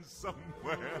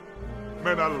Somewhere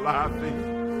men are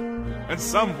laughing, and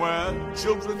somewhere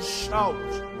children shout.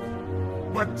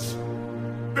 But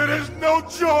there is no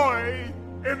joy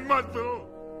in Mudville.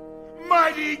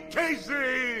 Mighty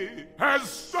Casey has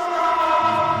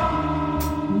stopped!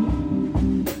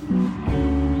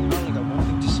 Darling, I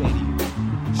want to say to you,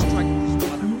 strike this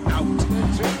one out.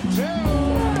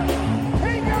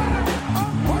 He got it! A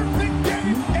perfect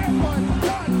game! It was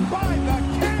done by the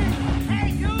king! Hey,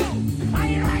 you! How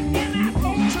you like them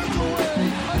apples? Took away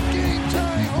a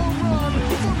game-tying home run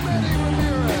for Manny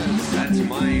Ramirez. That's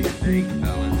my mistake,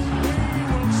 fellas.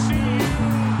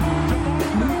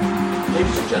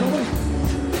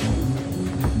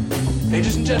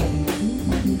 Ladies and gentlemen,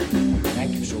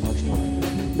 thank you so much for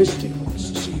visiting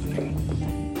us this evening.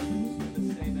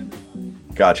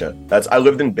 Gotcha. I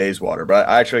lived in Bayswater, but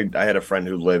I had a friend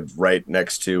who lived right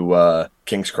next to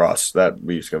King's Cross that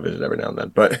we used to go visit every now and then.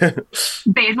 But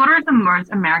Bayswater is the most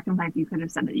American place you could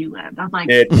have said that you lived. I was like,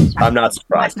 I'm not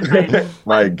surprised.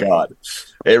 My God,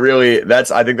 I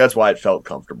think that's why it felt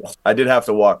comfortable. I did have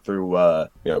to walk through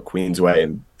Queensway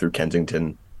and through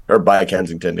Kensington, or by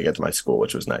Kensington, to get to my school,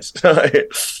 which was nice.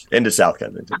 Into South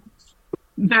Kensington.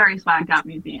 Very swagged out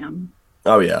museum.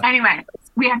 Oh yeah. Anyway,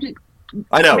 we have to.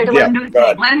 I know. Let Yeah. him do his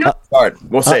thing. Let him do his All right,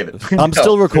 we'll save it. I'm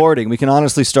still recording. We can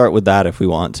honestly start with that if we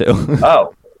want to.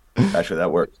 Oh, actually,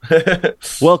 that works.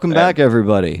 Welcome back,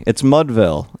 everybody. It's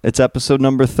Mudville. It's episode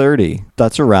number 30.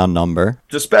 That's a round number.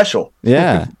 It's a special.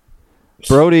 Yeah.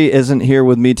 Brody isn't here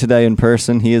with me today in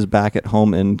person. He is back at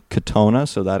home in Katona,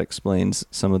 so that explains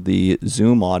some of the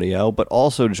Zoom audio. But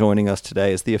also joining us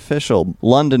today is the official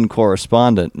London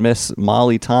correspondent, Miss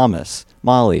Molly Thomas.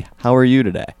 Molly, how are you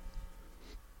today?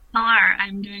 Hello,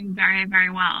 I'm doing very, very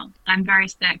well. I'm very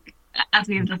sick, as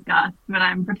we've discussed, but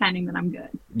I'm pretending that I'm good.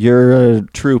 You're a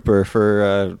trooper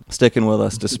for sticking with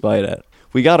us despite it.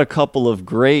 We got a couple of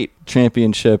great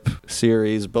championship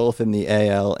series, both in the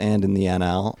AL and in the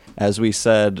NL. As we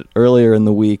said earlier in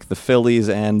the week, the Phillies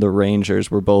and the Rangers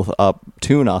were both up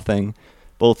 2-0.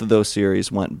 Both of those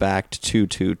series went back to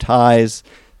 2-2 ties.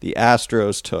 The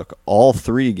Astros took all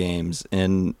 3 games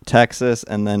in Texas,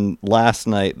 and then last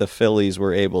night the Phillies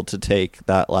were able to take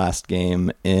that last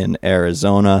game in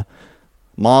Arizona.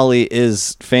 Molly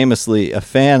is famously a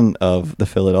fan of the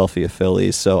Philadelphia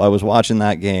Phillies, so I was watching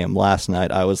that game last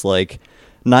night. I was like,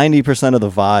 90% of the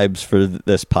vibes for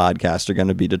this podcast are going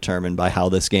to be determined by how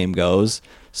this game goes.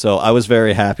 So I was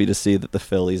very happy to see that the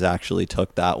Phillies actually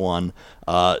took that one.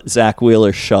 Zach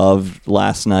Wheeler shoved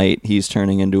last night. He's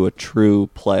turning into a true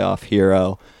playoff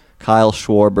hero. Kyle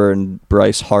Schwarber and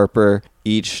Bryce Harper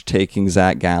each taking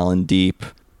Zach Gallen deep.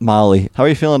 Molly, how are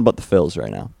you feeling about the Phils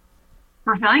right now?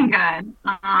 We're feeling good.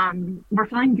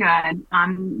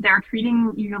 They're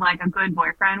treating you like a good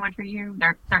boyfriend would treat you.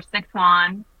 They're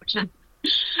 6-1, which is,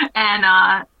 and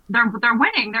they're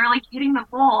winning. They're like hitting the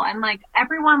ball, and like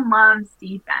everyone loves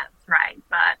defense, right?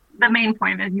 But the main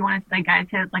point is you want to see guys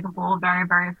hit like a ball very,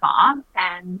 very far,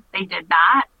 and they did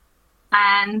that.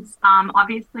 And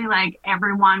obviously, like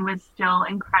everyone was still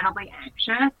incredibly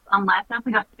anxious, unless it's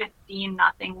like a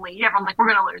 15-0 lead. Everyone's like, we're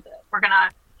gonna lose it. We're gonna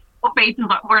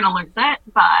lose it.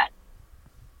 But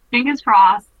fingers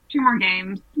crossed, 2 more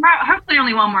games. Hopefully,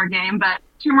 only 1 more game, but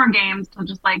 2 more games to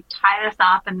just like tie this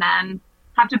up, and then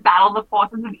have to battle the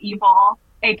forces of evil,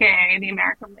 aka the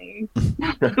American League.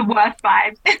 The worst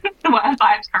vibes. The worst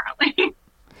vibes currently.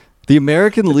 The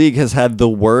American League has had the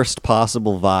worst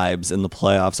possible vibes in the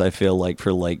playoffs, I feel like,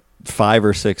 for like 5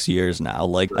 or 6 years now.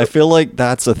 Like, I feel like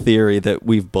that's a theory that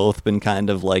we've both been kind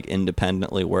of like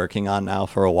independently working on now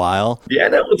for a while. Yeah,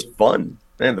 that was fun.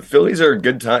 Man, the Phillies are a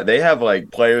good time. They have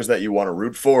like players that you want to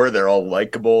root for. They're all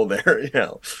likable. They're,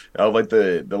 like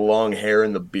the long hair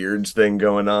and the beards thing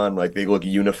going on. Like they look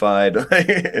unified.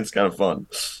 It's kind of fun.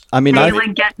 I mean, they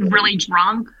like get really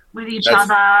drunk with each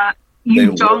other.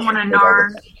 You don't want to know.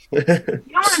 You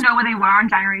don't want to know where they were on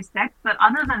January 6th, but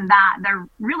other than that, they're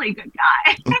really good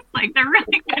guys. Like they're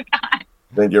really good guys.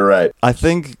 I think you're right. I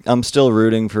think I'm still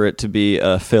rooting for it to be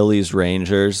a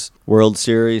Phillies-Rangers World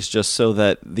Series, just so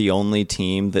that the only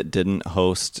team that didn't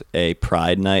host a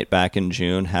Pride Night back in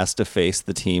June has to face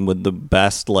the team with the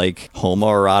best, like,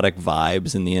 homoerotic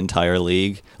vibes in the entire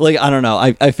league. Like, I don't know.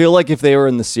 I feel like if they were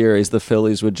in the series, the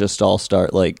Phillies would just all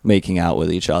start, like, making out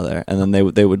with each other, and then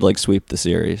they would like, sweep the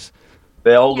series.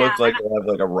 They all look like they have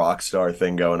like a rock star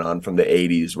thing going on from the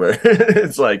 80s where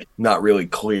it's like not really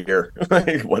clear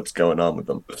like what's going on with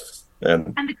them. And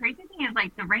the crazy thing is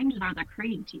like the Rangers are the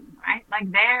Creed team, right?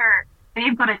 Like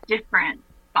they've got a different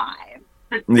vibe.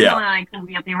 It's like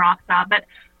the rock star. But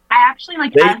I actually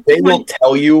like they will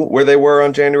tell you where they were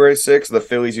on January 6th. The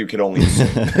Phillies you could only see.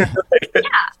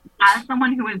 as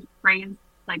someone who was raised,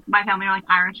 like, my family are like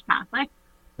Irish Catholic,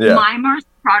 Yeah. my most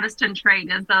Protestant trait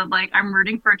is that, like, I'm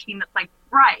rooting for a team that's like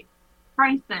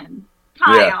Bryson,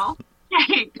 Kyle,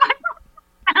 Jake.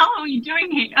 What the hell are we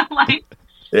doing here? Like,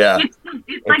 Yeah. it's Oh,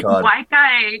 like God. white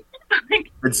guy,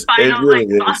 like, It final,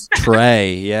 really like, is.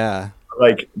 Trey, yeah.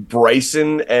 Like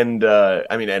Bryson and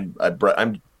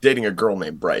I'm dating a girl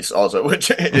named Bryce also,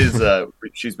 which is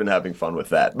she's been having fun with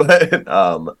that.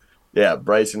 But yeah,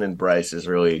 Bryson and Bryce is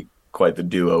really quite the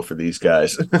duo for these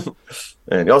guys.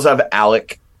 And you also have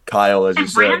Alec, Kyle, as you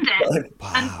and said. Brandon.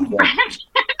 Wow. And Brandon.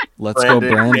 Let's go,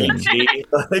 Brandon. JT.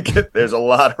 Like, there's a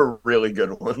lot of really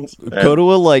good ones. Go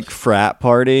to a like frat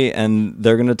party and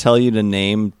they're gonna tell you to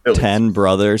name Phillies. 10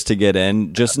 brothers to get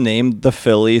in. Just name the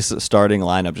Phillies starting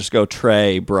lineup. Just go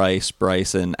Trey, Bryce,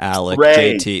 Bryson, Alec,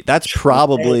 Trey. JT. That's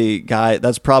probably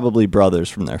That's probably brothers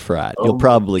from their frat. Oh You'll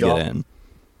probably my get God. in.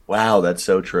 Wow, that's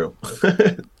so true.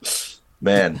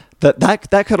 Man.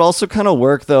 That could also kind of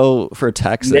work though for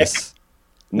Texas.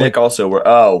 Nick also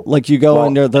Like you go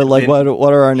in there, they're like, what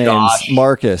are our names? Josh,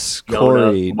 Marcus, Jonah,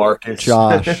 Corey, Marcus.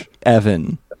 Josh,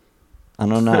 Evan. I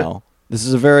don't know. This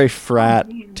is a very frat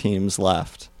teams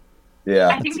left. Yeah.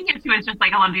 I think the issue is just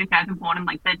like a lot of these guys were born in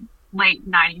like the late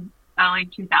 90s, early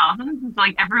 2000s. And so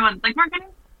like everyone's like, we're going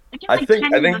to I like think-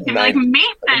 10 I years think ago, like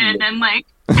Mason and like,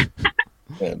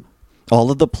 Man. All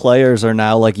of the players are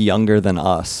now like younger than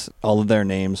us. All of their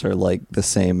names are like the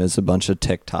same as a bunch of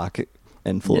TikTok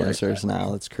influencers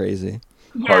now. It's crazy.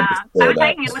 Hard yeah. to I say was that.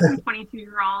 hanging out with some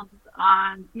 22-year-olds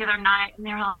the other night and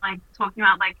they were like talking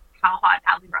about like how hot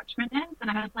Adley Rutschman is.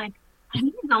 And I was like, I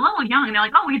think he's a little young. And they're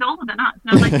like, oh, he's older than us.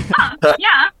 And I was like, oh,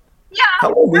 yeah.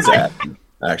 How old is that,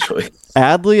 actually?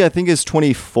 Adley, I think, is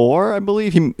 24, I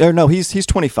believe. He's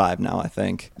 25 now, I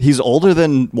think. He's older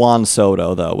than Juan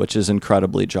Soto, though, which is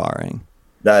incredibly jarring.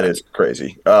 That is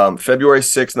crazy. February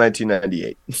 6th,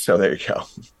 1998. So there you go.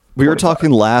 We were 25.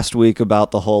 talking last week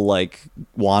about the whole like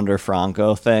Wander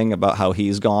Franco thing, about how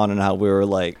he's gone and how we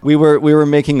were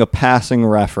making a passing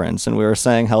reference and we were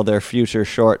saying how their future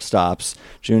shortstops,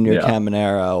 Junior Yeah.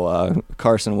 Caminero,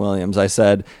 Carson Williams, I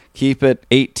said keep it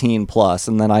 18 plus,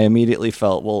 and then I immediately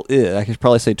felt, well, I could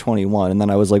probably say 21, and then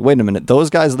I was like, wait a minute, those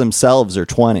guys themselves are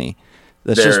 20.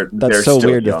 They're That's so still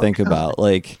weird to young. think about.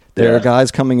 Like there Yeah. are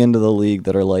guys coming into the league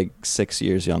that are like 6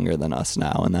 years younger than us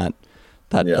now, and that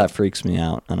Yeah. freaks me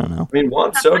out. I don't know. I mean,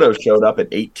 Juan Soto showed up at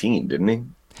 18, didn't he?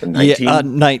 Or 19? Yeah,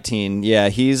 19. Yeah,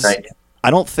 he's. 19.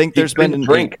 I don't think there's been an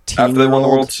drink after they won the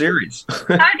 18-year-old. World Series. I was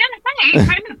going to say,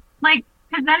 he couldn't, like,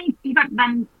 because then he got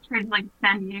then traded like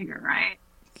San Diego, right?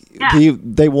 Yeah.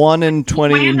 They won in He went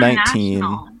 2019.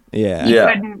 international. Yeah,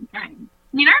 Yeah. Couldn't drink.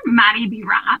 You know Maddie B.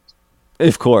 Rapt,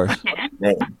 of course. kid?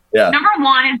 Man, yeah. Number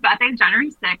one, his birthday's January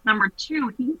 6th. Number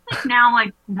two, he's like now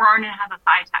like grown and has a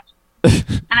thigh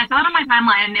tattoo. And I saw it on my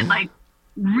timeline and it like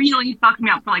really fucked me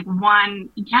up for like one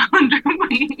calendar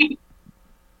week.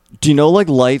 Do you know like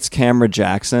Lights Camera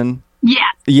Jackson? Yeah.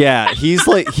 Yeah, he's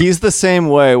the same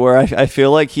way where I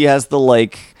feel like he has the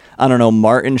like, I don't know,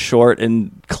 Martin Short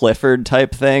and Clifford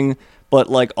type thing, but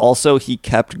like also he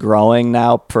kept growing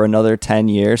now for another 10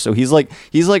 years. So he's like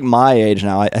my age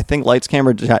now. I think Lights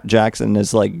Camera Jackson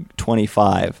is like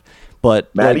 25,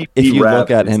 but Matty like, if B. you Rapp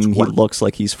look at is him, 20. he looks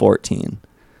like he's 14.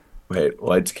 Wait,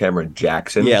 Lights, Camera,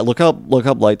 Jackson? Yeah, look up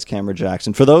Lights Camera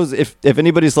Jackson. For those if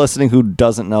anybody's listening who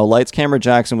doesn't know, Lights Camera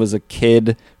Jackson was a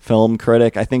kid film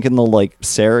critic. I think in the like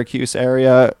Syracuse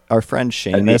area. Our friend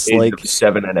At the Seamus, age like of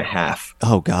 7.5.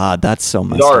 oh god, that's so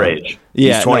messed He's our up. age.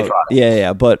 Yeah, He's 25.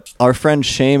 yeah. But our friend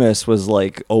Seamus was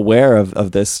like aware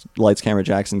of this Lights Camera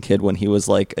Jackson kid when he was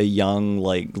like a young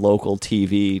like local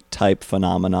TV type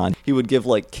phenomenon. He would give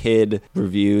like kid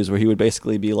reviews where he would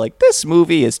basically be like, "This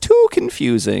movie is too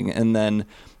confusing," and then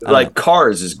Like,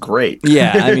 Cars is great.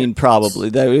 yeah, I mean, probably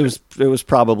it was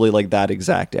probably like that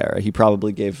exact era. He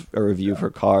probably gave a review for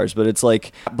Cars, but it's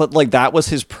like, that was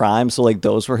his prime. So like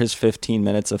those were his 15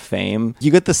 minutes of fame. You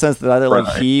get the sense that either like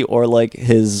Right. he or like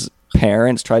his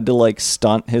parents tried to like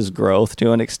stunt his growth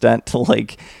to an extent to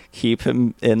like keep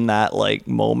him in that like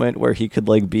moment where he could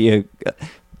like be a.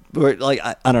 Where, like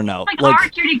I don't know, Like our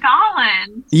Judy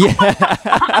Garland.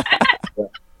 yeah.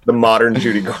 The modern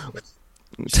Judy Garland.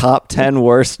 Top 10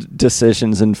 worst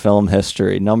decisions in film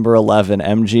history. Number 11,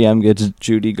 MGM gets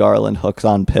Judy Garland hooked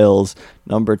on pills.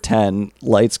 Number 10,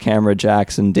 Lights Camera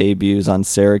Jackson debuts on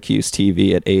Syracuse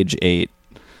TV at age 8.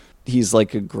 He's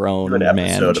like a grown An man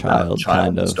episode about child,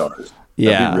 kind of. stars. That'd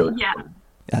Yeah, be really,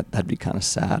 Yeah. that'd be kind of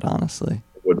sad, honestly.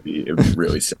 it would be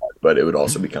really sad, but it would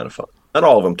also be kind of fun. Not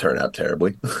all of them turn out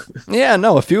terribly. Yeah,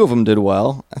 no, a few of them did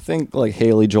well. I think like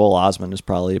Haley Joel Osment is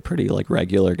probably a pretty like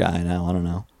regular guy now. I don't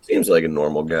know. Seems like a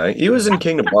normal guy. He was in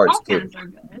Kingdom Hearts too. Tolkien's are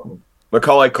good.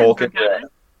 Macaulay Culkin. Super good.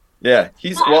 Yeah,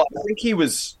 I think he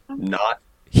was not.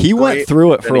 He went Great.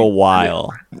 through it for Then a he-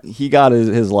 while. He got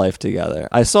his life together.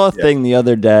 I saw a thing the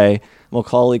other day.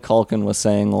 Macaulay Culkin was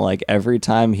saying, like, every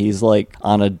time he's, like,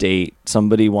 on a date,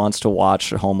 somebody wants to watch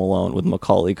Home Alone with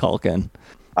Macaulay Culkin.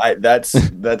 That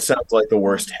sounds like the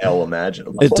worst hell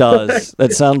imaginable. It does.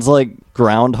 It sounds like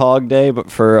Groundhog Day,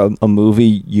 but for a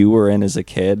movie you were in as a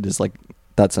kid is like,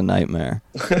 that's a nightmare.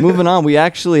 Moving on, we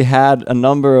actually had a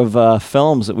number of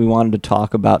films that we wanted to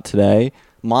talk about today.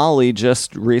 Molly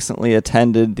just recently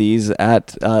attended these at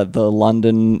the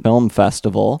London Film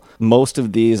Festival. Most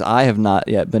of these I have not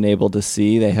yet been able to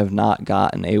see. They have not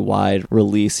gotten a wide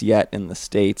release yet in the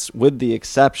States, with the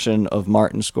exception of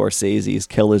Martin Scorsese's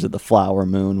Killers of the Flower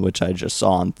Moon, which I just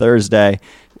saw on Thursday.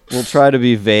 We'll try to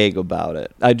be vague about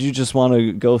it. I do just want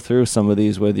to go through some of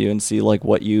these with you and see like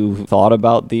what you thought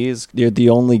about these. You're the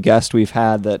only guest we've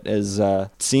had that has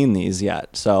seen these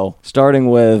yet. So starting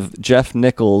with Jeff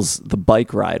Nichols' The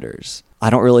Bike Riders. I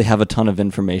don't really have a ton of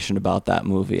information about that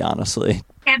movie, honestly.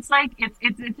 It's like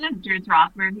it's a Jude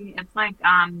Roth movie. It's like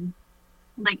set in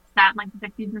like the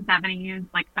 60s and 70s,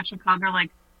 like a Chicago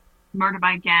like murder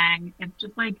bike gang. It's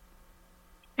just like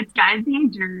it's guys being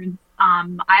dudes.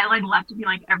 I like left to be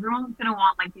like everyone's gonna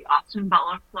want like the Austin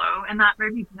Butler flow in that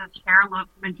movie because his hair looks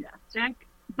majestic,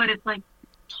 but it's like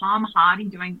Tom Hardy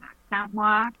doing accent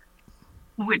work,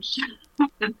 which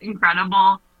is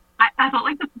incredible. I thought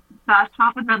like the first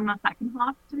half was better than the second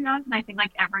half, to be honest, and I think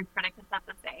like every critic has said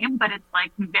the same, but it's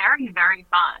like very, very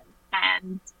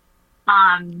fun.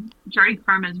 And Jodie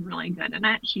Comer is really good in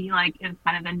it. She like is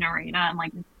kind of the narrator and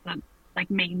like the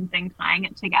like main thing tying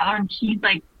it together, and she's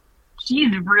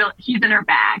in her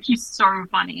bag. She's so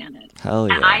funny in it. Hell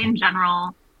yeah. And I in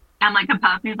general am like a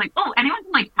person who's like, oh, anyone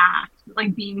can like act.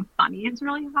 Like being funny is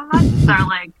really hard. So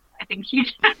like I think she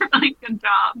did a really good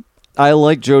job. I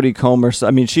like Jodie Comer.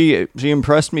 I mean, she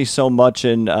impressed me so much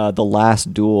in The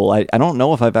Last Duel. I don't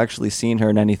know if I've actually seen her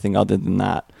in anything other than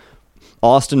that.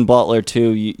 Austin Butler,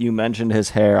 too, you mentioned his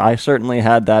hair. I certainly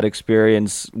had that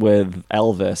experience with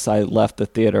Elvis. I left the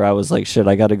theater. I was like, shit,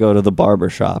 I got to go to the barber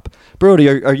shop. Brody,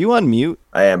 are you on mute?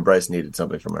 I am. Bryce needed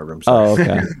something from my room. Sorry. Oh,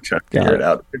 okay. Trying to figure it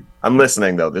out. I'm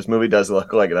listening, though. This movie does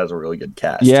look like it has a really good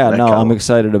cast. Yeah, no, I'm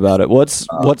excited about it. What's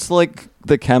like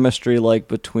the chemistry like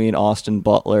between Austin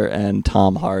Butler and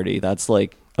Tom Hardy? That's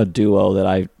like a duo that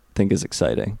I think is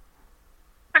exciting.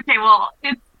 Okay, well,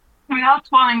 it's without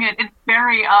spoiling it, it's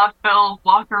very Phil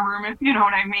locker room, if you know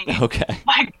what I mean. Okay.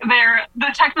 Like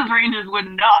the Texas Rangers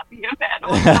would not be a fan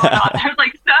of what's going on. There's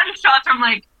like certain shots where I'm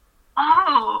like,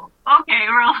 oh, okay,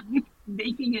 we're like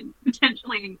making it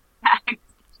potentially packed.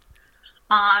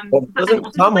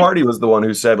 Tom Hardy was the one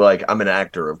who said like, I'm an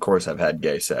actor, of course I've had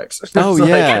gay sex. Oh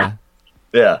yeah.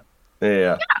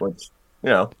 Yeah. Which,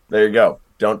 there you go.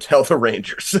 Don't tell the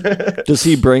Rangers. Does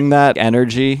he bring that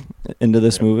energy into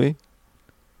this movie?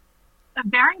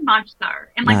 Very much so,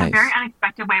 in like Nice. a very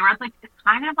unexpected way, where it's like it's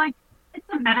kind of like it's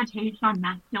a meditation on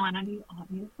masculinity,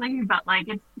 obviously, but like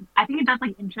I think it does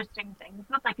like interesting things.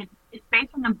 But like it's based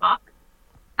on the book,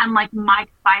 and like Mike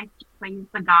Feist plays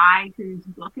the guy whose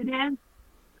book it is.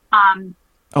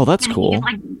 Oh, that's and Cool. He's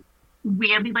like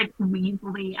weirdly like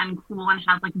weaselly and cool, and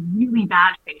has like really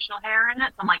bad facial hair in it.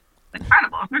 So I'm like, it's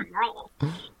incredible, it's really rules.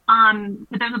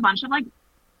 But there's a bunch of like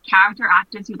character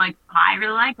actors who like I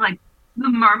really like. The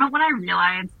moment when I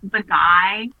realized the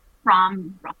guy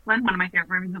from Brooklyn, one of my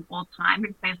favorite movies of all time,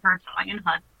 who plays her Italian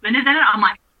husband, is in it, I'm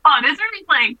like, oh, this movie's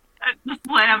like the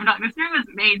slam dunk. This movie was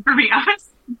made for me. I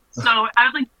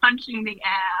was like punching the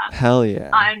air. Hell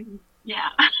yeah. Yeah.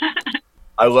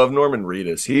 I love Norman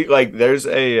Reedus. He like there's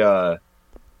a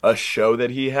show that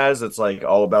he has that's like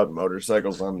all about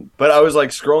motorcycles but I was like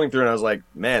scrolling through and I was like,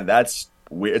 man, that's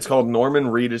weird. It's called Norman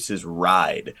Reedus's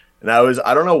Ride. And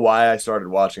I don't know why I started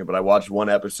watching it, but I watched one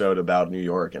episode about New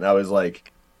York and I was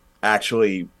like,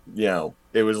 actually,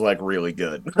 it was like really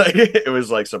good. Like it was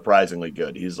like surprisingly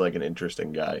good. He's like an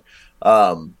interesting guy.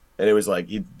 And it was like,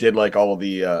 he did like all of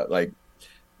the,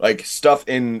 like stuff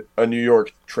in a New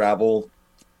York travel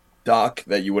doc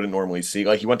that you wouldn't normally see.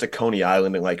 Like he went to Coney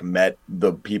Island and like met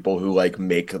the people who like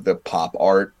make the pop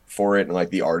art for it and like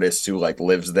the artist who like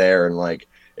lives there and like,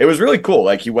 it was really cool.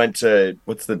 Like he went to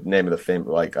what's the name of the film?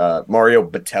 Like Mario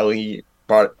Batali,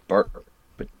 I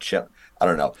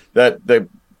don't know, the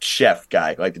chef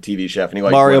guy, like the TV chef, and he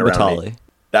like Mario went around Batali.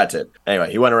 That's it.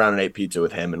 Anyway, he went around and ate pizza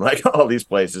with him and like all these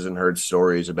places and heard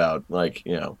stories about like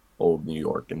old New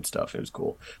York and stuff. It was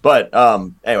cool. But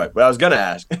anyway, what I was gonna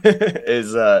ask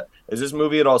is this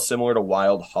movie at all similar to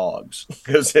Wild Hogs?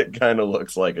 Because it kind of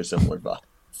looks like a similar vibe.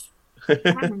 I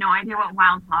have no idea what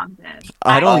Wild Hogs is.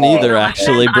 I don't either,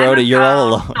 actually, Brody. You're all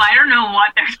alone. So I don't know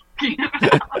what they're talking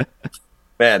about.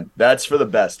 Man, that's for the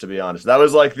best, to be honest. That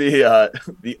was like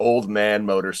the old man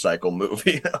motorcycle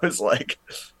movie. That was like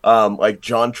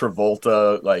John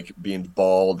Travolta like being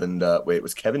bald and wait,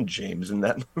 was Kevin James in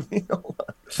that movie?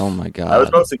 Oh my god. I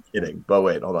was mostly kidding, but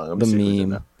wait, hold on. Let me The see who's in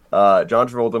meme. that. John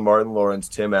Travolta, Martin Lawrence,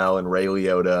 Tim Allen, Ray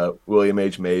Liotta, William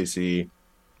H. Macy,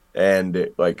 and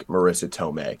like Marissa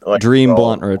Tomei. Like, Dream all-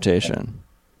 blunt rotation.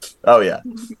 Oh yeah.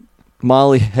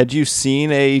 Molly, had you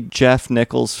seen a Jeff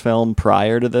Nichols film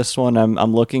prior to this one?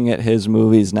 I'm looking at his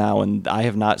movies now, and I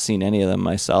have not seen any of them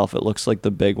myself. It looks like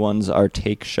the big ones are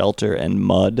Take Shelter and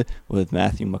Mud with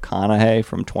Matthew McConaughey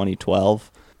from 2012.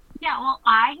 Yeah, well,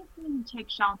 I have seen Take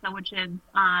Shelter, which is,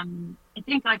 I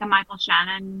think, like a Michael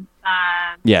Shannon.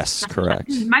 Yes,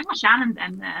 correct. Michael Shannon's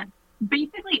in this.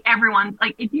 Basically, everyone's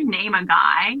like, if you name a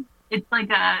guy, it's like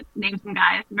a Name Some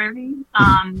Guys movie.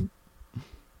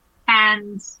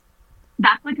 And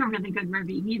that's like a really good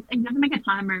movie. He doesn't make a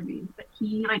ton of movies, but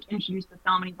he like introduced the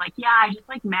film, and he's like, yeah, I just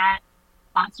like met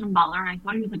Austin Butler, and I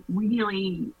thought he was like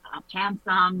really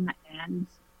handsome, and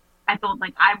I thought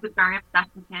like I was very obsessed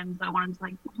with him, so I wanted to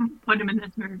like put him in this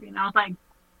movie. And I was like,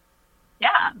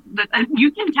 yeah,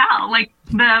 you can tell like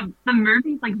the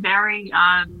movie's like very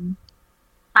I don't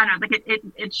know, like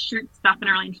it shoots stuff in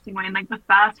a really interesting way, and like the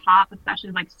first half especially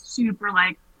is like super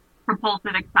like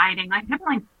propulsive, exciting. Like people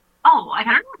are like, oh, I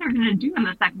don't know what they're gonna do in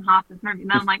the second half of this movie, and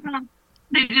then I'm like, oh,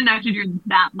 they didn't actually do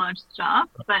that much stuff,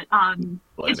 but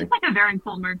it's just like a very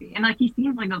cool movie, and like he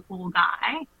seems like a cool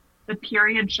guy. The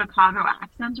period Chicago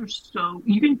accents are so,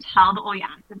 you can tell that all the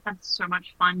accents have so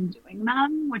much fun doing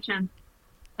them, which is,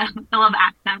 I love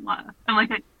accent love. I'm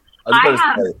like,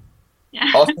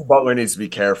 Austin Butler needs to be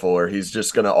careful, or he's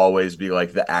just gonna always be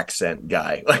like the accent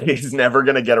guy. Like he's never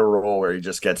gonna get a role where he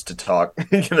just gets to talk,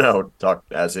 talk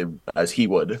as he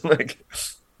would. Like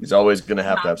he's always gonna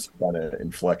have to have some kind of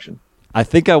inflection. I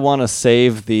think I want to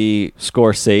save the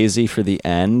Scorsese for the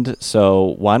end,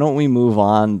 so why don't we move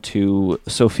on to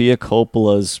Sofia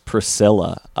Coppola's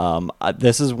Priscilla?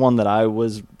 This is one that I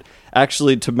was...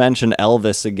 Actually, to mention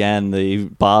Elvis again, the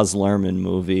Baz Luhrmann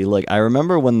movie, like I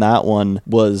remember when that one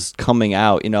was coming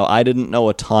out, I didn't know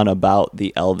a ton about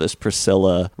the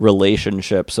Elvis-Priscilla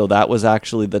relationship, so that was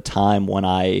actually the time when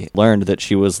I learned that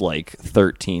she was like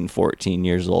 13, 14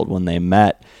 years old when they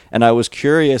met, and I was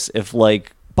curious if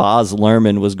like Baz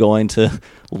Luhrmann was going to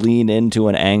lean into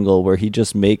an angle where he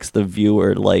just makes the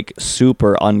viewer like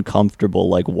super uncomfortable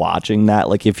like watching that.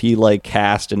 Like if he like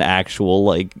cast an actual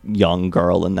like young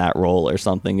girl in that role or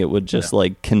something, it would just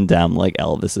like condemn like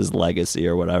Elvis's legacy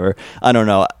or whatever. I don't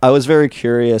know. I was very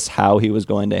curious how he was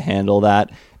going to handle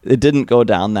that. It didn't go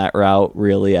down that route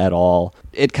really at all.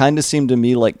 It kind of seemed to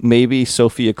me like maybe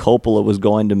Sofia Coppola was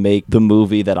going to make the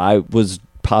movie that I was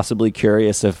possibly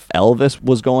curious if Elvis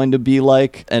was going to be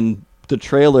like, and the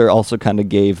trailer also kind of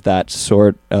gave that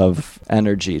sort of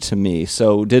energy to me.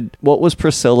 So what was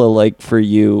Priscilla like for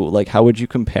you? Like how would you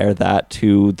compare that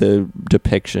to the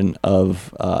depiction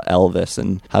of Elvis,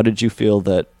 and how did you feel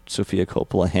that Sofia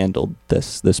Coppola handled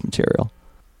this material?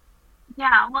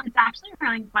 Yeah, well, it's actually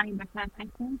really funny because I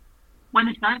think when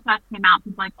the trailer first came out,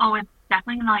 people were like, oh, it's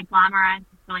definitely gonna like glamorize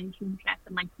this relationship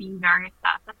and like be very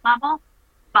surface level.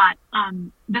 But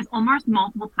there's almost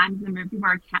multiple times in the movie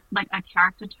where a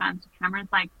character turns to camera and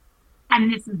is like, and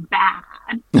this is bad.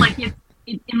 Like it's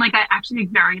in like a actually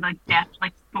very like deft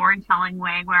like storytelling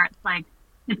way where it's like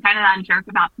it's kind of that joke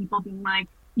about people being like,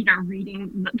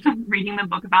 reading the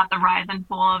book about the rise and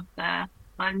fall of the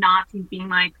Nazis, being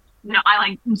like, I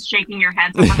like shaking your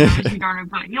head so you don't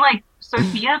agree. You like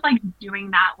Sophia's like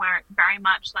doing that where it's very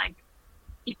much like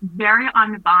it's very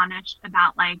unvarnished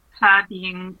about like her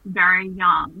being very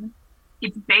young.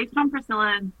 It's based on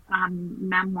Priscilla's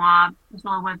memoir.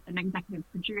 Priscilla was an executive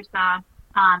producer.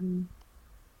 Kaylee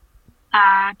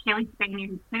Spain,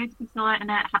 who plays Priscilla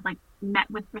in it, had like met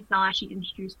with Priscilla. She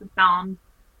introduced the film,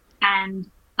 and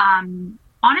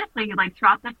honestly, like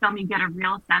throughout the film, you get a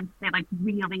real sense they like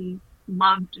really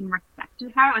loved and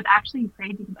respected her. It was actually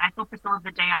crazy because I saw Priscilla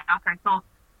the day after I saw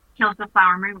Kills the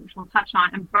Flower Moon, which we'll touch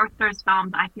on, and both those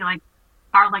films I feel like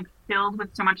are like filled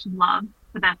with so much love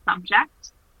for their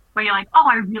subject, where you're like, oh,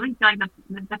 I really feel like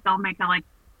the filmmaker like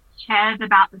cares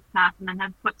about this person and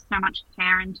has put so much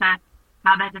care into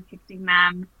how they're depicting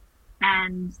them.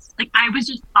 And like I was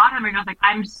just thought of it, I was like,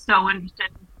 I'm so interested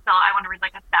in Priscilla. I want to read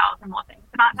like 1,000 more things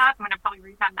about that. I'm gonna probably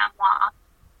read her memoir.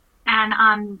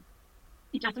 And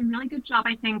it does a really good job,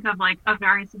 I think, of like a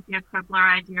very Sofia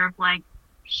Coppola idea of like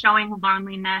showing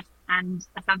loneliness and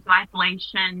a sense of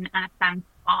isolation and a sense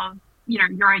of,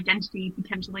 your identity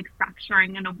potentially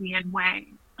fracturing in a weird way.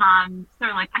 So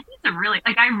like I think it's a really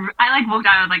like I like walked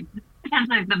out of like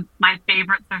potentially my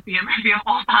favorite Sophia movie of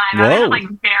all time. I was like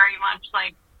very much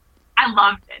like I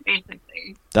loved it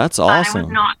basically. That's But awesome. I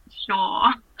was not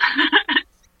sure.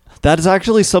 That is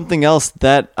actually something else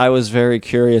that I was very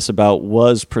curious about,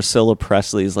 was Priscilla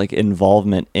Presley's like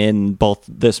involvement in both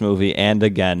this movie and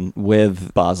again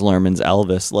with Baz Luhrmann's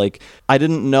Elvis. Like, I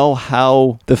didn't know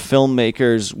how the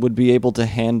filmmakers would be able to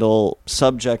handle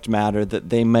subject matter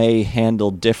that they may handle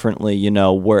differently, you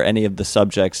know, were any of the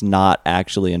subjects not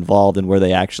actually involved and were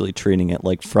they actually treating it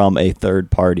like from a third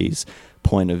party's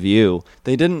point of view.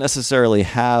 They didn't necessarily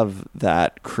have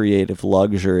that creative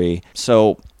luxury.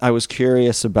 So I was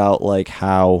curious about like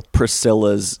how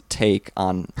Priscilla's take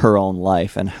on her own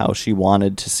life and how she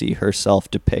wanted to see herself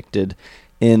depicted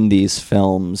in these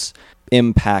films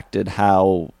impacted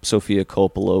how Sofia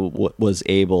Coppola was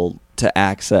able to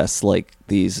access like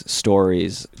these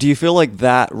stories. Do you feel like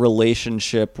that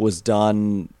relationship was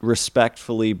done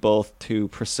respectfully both to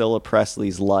Priscilla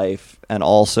Presley's life and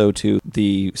also to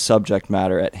the subject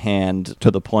matter at hand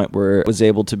to the point where it was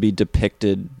able to be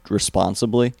depicted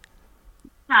responsibly?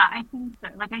 Yeah, I think so.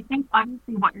 Like, I think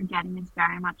obviously what you're getting is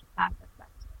very much that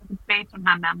perspective. It's based on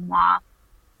her memoir.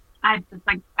 I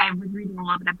was reading a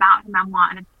little bit about her memoir,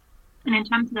 and in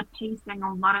terms of the pacing,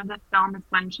 a lot of the film is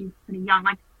when she's pretty young.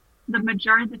 Like, the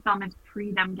majority of the film is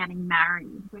pre them getting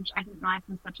married, which I didn't realize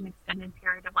was such an extended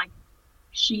period of like,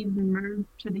 she's moved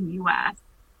to the US,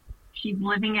 she's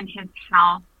living in his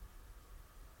house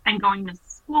and going to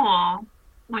school,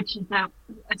 which is a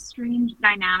strange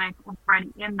dynamic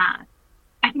already in that.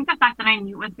 I think the fact that I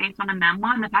knew it was based on a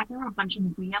memoir and the fact there were a bunch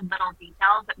of weird little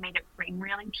details that made it ring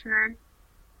really true,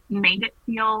 made it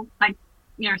feel like,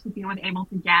 Sophia was able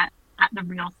to get at the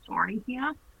real story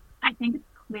here. I think it's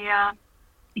clear.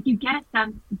 Like, you get a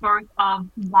sense both of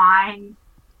why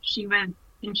she was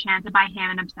enchanted by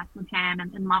him and obsessed with him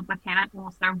and in love with him, and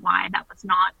also why that was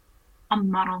not a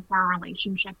model for a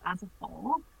relationship as a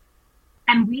whole.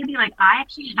 And really, like, I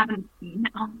actually haven't seen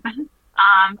Elvis.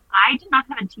 I did not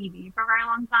have a TV for a very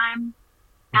long time.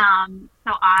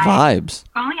 So I Vibes.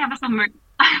 only ever saw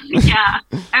I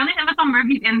only ever saw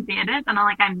movies in theaters, and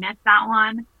I missed that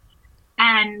one.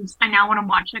 And I now want to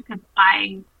watch it because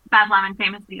Baz Luhrmann,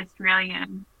 famously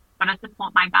Australian, gotta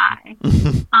support my guy.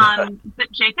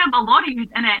 But Jacob Elordi, who's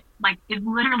in it, like, is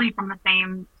literally from the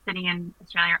same city in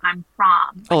Australia I'm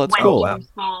from. Oh, that's went cool. to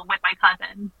school with my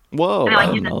cousin. Whoa, And I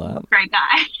he's didn't know a that. great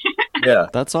guy. Yeah.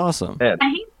 That's awesome. Man.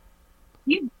 And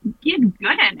he's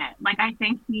good in it. Like, I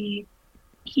think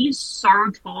he's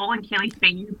so tall, and Kaylee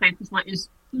Spain, who plays Priscilla, is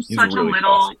such really a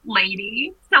little tall.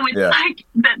 lady. So it's like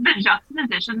the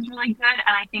juxtaposition's really good,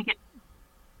 and I think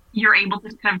you're able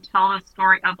to kind of tell the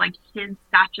story of like his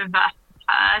stature versus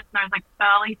hers. There's like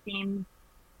early scenes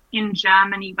in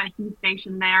Germany when he's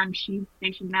stationed there and she's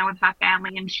stationed there with her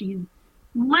family, and she's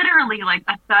literally like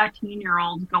a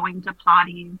 13-year-old going to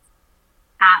parties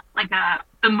at like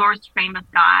the most famous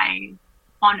guy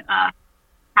on earth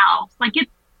house. Like it's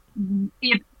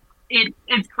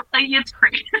crazy.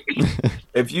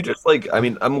 If you just like, I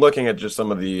mean, I'm looking at just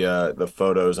some of the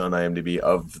photos on IMDb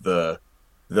of the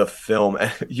film,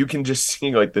 and you can just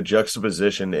see like the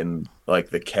juxtaposition in like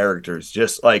the characters.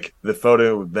 Just like the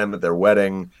photo of them at their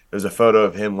wedding. There's a photo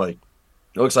of him like,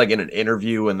 it looks like in an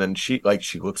interview, and then she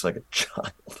looks like a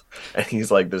child, and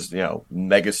he's like this,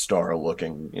 megastar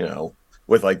looking,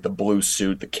 with like the blue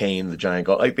suit, the cane, the giant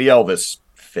gold, like the Elvis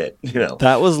fit,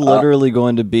 That was literally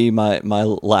going to be my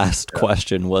last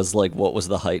question, was like, what was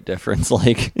the height difference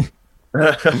like?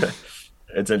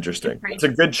 It's interesting. It's a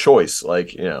good choice,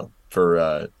 like,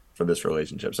 for this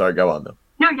relationship. Sorry, go on though.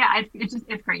 No, yeah,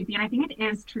 it's crazy, and I think it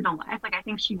is true to life. Like, I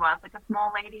think she was like a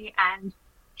small lady, and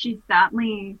she's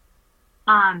certainly,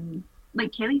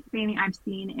 like Kaylee Spain, I've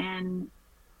seen in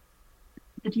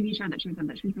the TV show that she was in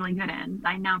that she's really good in.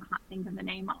 I now can't think of the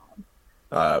name of.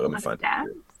 Let me find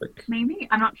it. Maybe,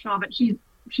 I'm not sure, but she's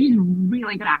a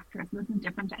really good actress. This is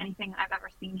different to anything I've ever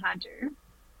seen her do.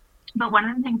 But one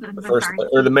of the things that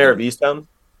the Mayor of Easttown.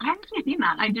 I haven't actually seen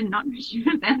that. I did not know she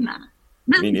was in that.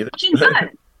 Me neither. She's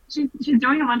good. She's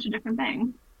doing a bunch of different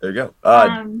things. There you go.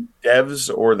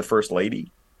 Devs or the First Lady.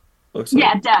 Looks like.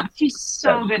 Yeah, Deb. She's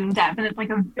so good in Deb, and it's like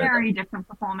a very different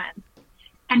performance.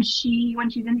 And she, when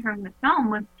she's entering the film,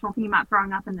 was talking about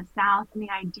growing up in the South and the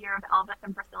idea of Elvis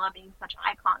and Priscilla being such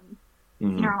icons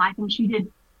in her life. And she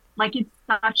did, like, it's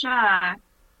such a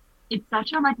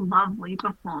like lovely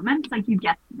performance. Like, you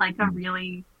get like a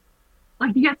really,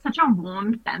 like, you get such a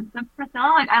warm sense of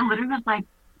Priscilla. Like, I literally was like,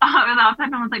 I was outside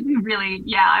and I was like,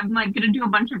 I'm like gonna do a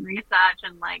bunch of research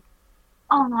and like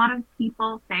a lot of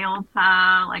people failed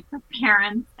her, like her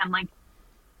parents, and like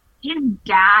his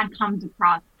dad comes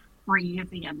across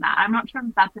crazy in that. I'm not sure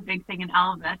if that's a big thing in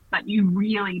Elvis, but you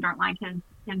really don't like his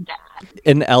dad.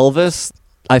 In Elvis,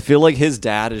 I feel like his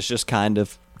dad is just kind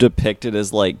of depicted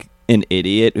as like an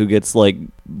idiot who gets like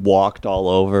walked all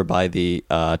over by the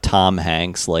Tom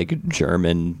Hanks like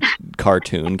German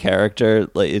cartoon character.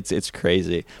 Like it's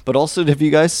crazy. But also, have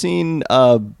you guys seen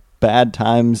Bad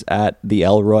Times at the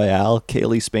El Royale?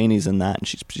 Kaylee Spaney's in that, and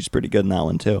she's pretty good in that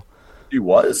one too. He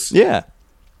was? Yeah.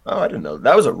 Oh, I didn't know.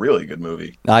 That was a really good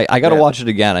movie. I got to watch it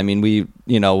again. I mean, we've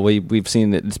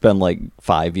seen it. It's been like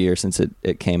 5 years since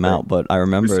it came out, but I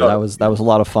remember that was a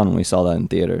lot of fun when we saw that in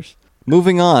theaters.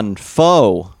 Moving on,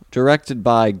 Foe, directed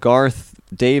by Garth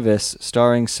Davis,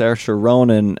 starring Saoirse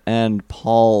Ronan and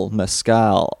Paul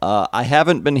Mescal. I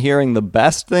haven't been hearing the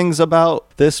best things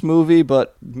about this movie,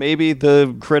 but maybe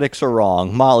the critics are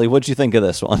wrong. Molly, what'd you think of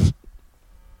this one?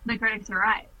 The critics are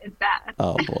right. It's bad.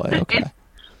 Oh boy, okay.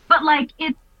 But like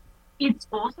it's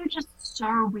also just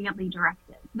so weirdly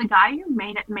directed. The guy who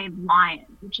made it made Lion,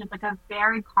 which is like a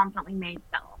very confidently made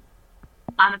film.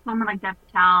 The film with like Dev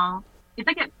Patel. It's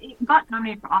like it got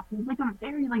nominated for Oscars. It's like a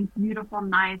very like beautiful,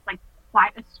 nice, like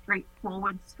quite a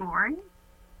straightforward story.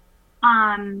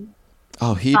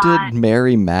 Oh, he did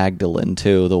Mary Magdalene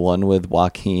too, the one with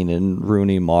Joaquin and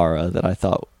Rooney Mara that I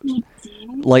thought. He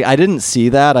did? Like I didn't see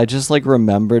that. I just like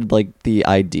remembered like the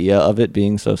idea of it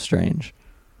being so strange.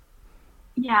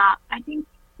 Yeah, I think.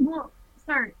 Well,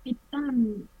 sir, it's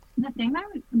the thing that I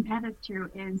would compare this to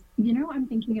is, I'm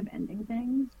thinking of Ending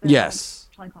Things. Yes.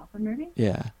 Charlie Kaufman movie.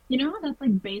 Yeah. You know how that's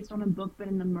like based on a book, but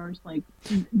in the most like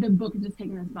the book is just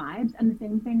taking those vibes, and the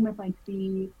same thing with like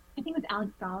I think with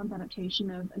Alex Garland's adaptation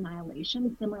of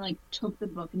Annihilation, similar like took the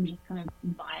book and just kind of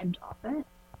vibed off it.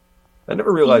 I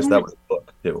never realized that was a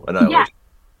book too. Annihilation. Yeah.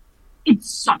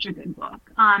 It's such a good book.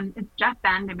 It's Jeff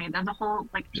Vandermeer. There's a whole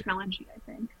like trilogy, I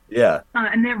think. Yeah.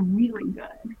 And they're really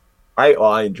good.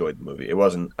 I enjoyed the movie. It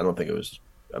wasn't. I don't think it was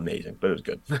amazing, but it was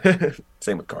good.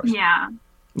 Same with Cars. Yeah.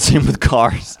 Same with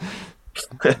Cars.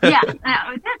 Yeah. It's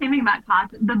the same thing about Cars.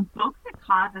 The book that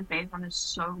Cars is based on is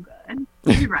so good.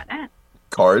 Have you read it?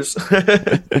 Cars.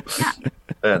 Yeah.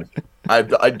 Man,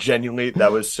 I genuinely,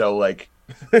 that was so like.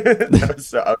 I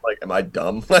was like, am I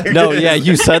dumb? Like, No, yeah,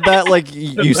 you said that like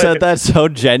you said that so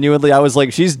genuinely. I was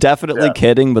like, she's definitely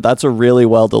kidding, but that's a really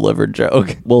well delivered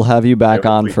joke. We'll have you back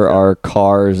on for our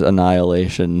Cars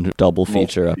Annihilation double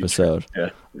feature episode. Yeah.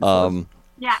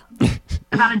 Yeah.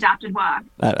 About adapted work.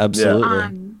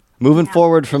 Absolutely. Moving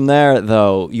forward from there,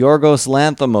 though, Yorgos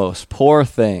Lanthimos, Poor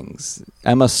Things,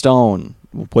 Emma Stone.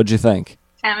 What'd you think?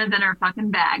 Emma's in her fucking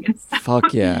bag.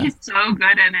 Fuck yeah. He's so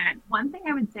good in it. One thing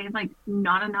I would say is like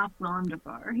not enough Willem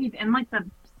Dafoe. He's in like the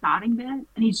starting bit and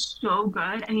he's so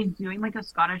good and he's doing like a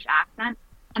Scottish accent.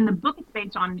 And the book it's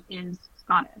based on is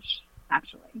Scottish,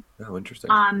 actually. Oh, interesting.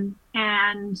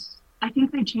 And I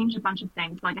think they changed a bunch of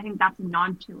things. Like I think that's a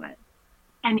nod to it.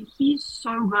 And he's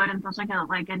so good and such like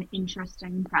an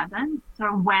interesting presence.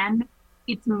 So when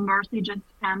it's mostly just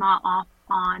Emma off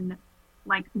on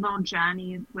like little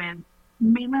journeys with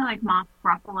mainly like Mark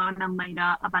Ruffalo and then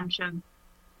later a bunch of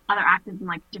other actors in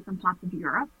like different parts of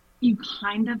Europe, you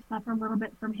kind of suffer a little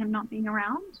bit from him not being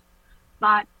around.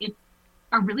 But it's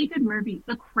a really good movie.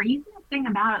 The craziest thing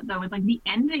about it though is like the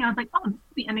ending. I was like, oh, this is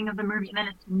the ending of the movie, and then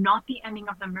it's not the ending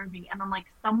of the movie. And then like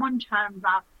someone turns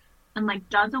up and like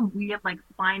does a weird like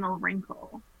final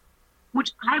wrinkle,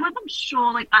 which I wasn't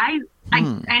sure. Like I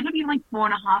ended up being like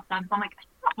 4.5 times. So I'm like, I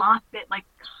think that last bit like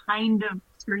kind of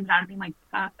screws it out of being like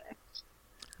perfect.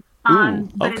 Ooh,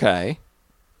 okay.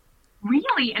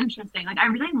 Really interesting. Like I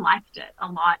really liked it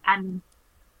a lot, and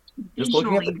just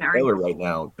looking at the very trailer cool. right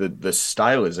now, the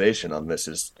stylization on this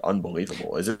is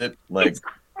unbelievable, isn't it? Like it's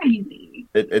crazy.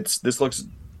 This looks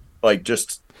like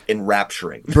just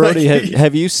enrapturing. Brody,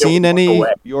 have you seen any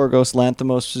away. Yorgos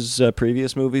Lanthimos'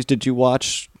 previous movies? Did you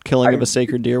watch Killing of a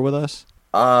Sacred Deer with us?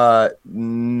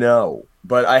 No,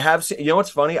 but I have seen. You know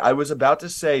what's funny? I was about to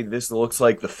say this looks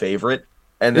like The Favorite.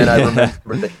 And then I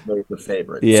remember that he made The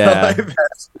Favorite. Yeah. So, like,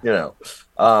 that's,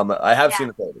 I have seen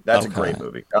The Favorite. That's a great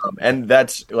movie. And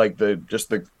that's like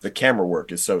the camera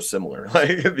work is so similar.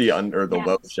 Like the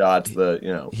low shots,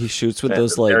 He shoots with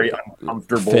those very like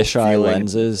uncomfortable fisheye feeling.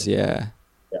 lenses. Yeah.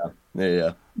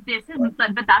 Yeah. This is like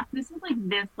a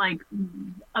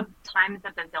time at the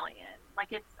pavilion.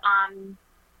 Like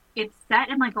it's set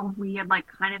in like a weird like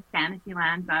kind of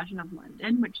Fantasyland version of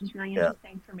London, which is really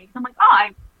interesting for me. So I'm like, oh,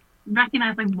 I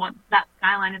recognize like what that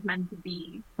skyline is meant to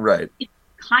be. Right. It's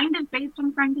kind of based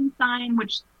on Frankenstein,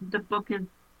 which the book is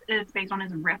based on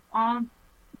as a riff of,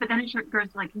 but then it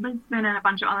goes to like Lisbon and a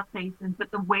bunch of other places.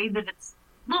 But the way that it's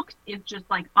looked is just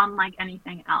like unlike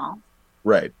anything else.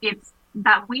 Right. It's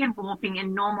that weird warping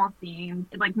in normal scenes.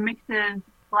 It like mixes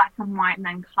black and white and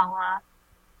then color.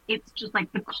 It's just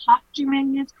like the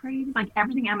costuming is crazy. Like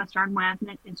everything Emma Stone wears in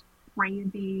it is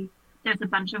crazy. There's a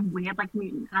bunch of weird like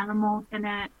mutant animals in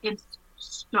it. It's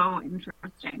so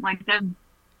interesting. Like there's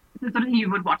something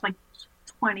you would watch like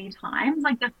 20 times.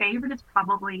 Like The Favorite is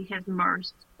probably his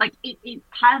most like it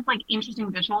has like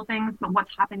interesting visual things, but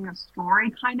what's happening in the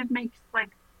story kind of makes like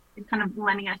it's kind of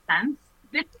linear sense.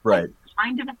 This is Right. like,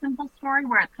 kind of a simple story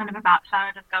where it's kind of about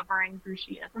her discovering who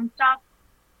she is and stuff,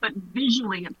 but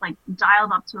visually it's like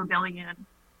dialed up to a billion.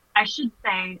 I should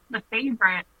say The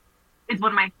Favorite is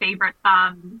one of my favorite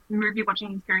movie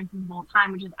watching experiences of all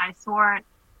time, which is I saw it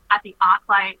at the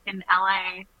ArcLight in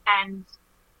LA, and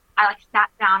I like sat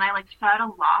down, I like heard a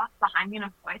laugh behind me in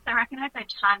a voice I recognized. I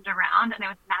turned around and it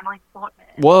was Natalie Portman.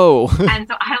 Whoa. And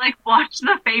so I like watched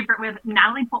The Favorite with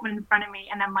Natalie Portman in front of me,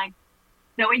 and then like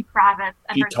Zoe Kravitz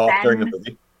and He her talked during the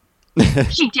then movie.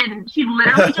 she didn't. She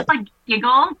literally just like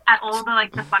giggled at all the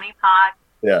like the funny parts.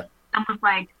 Yeah. And was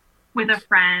like with a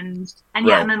friend. And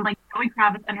yeah, Right. and then like Zoe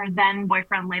Kravitz and her then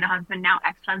boyfriend, later husband, now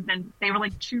ex-husband, they were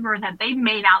like two rows ahead. They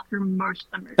made out through most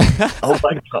of the movie. Oh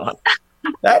my god.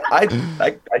 That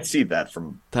I see that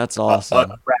from That's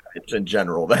awesome. rabbits in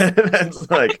general. That's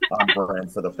like on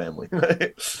brand for the family.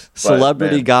 But,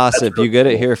 Celebrity man, gossip. that's really You get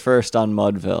it cool. here first on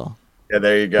Mudville. Yeah,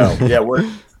 there you go. Yeah, we're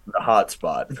the hot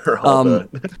spot for all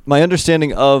the. My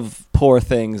understanding of Poor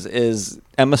Things is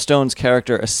Emma Stone's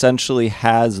character essentially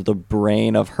has the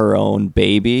brain of her own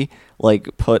baby like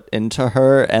put into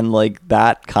her, and like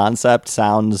that concept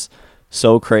sounds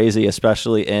so crazy,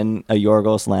 especially in a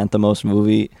Yorgos Lanthimos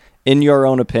movie. In your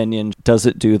own opinion, does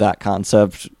it do that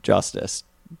concept justice?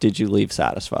 Did you leave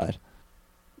satisfied?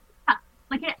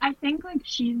 Like I think like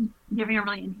she's giving a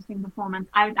really interesting performance.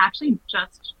 I was actually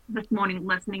just this morning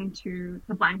listening to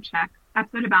the Blank Check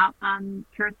episode about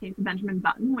Pure Escape of Benjamin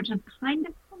Button, which is kind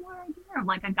of a similar idea of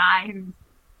like a guy who's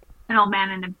an old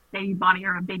man in a baby body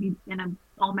or a baby in an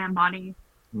old man body.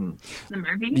 The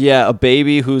movie. Yeah, a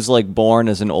baby who's like born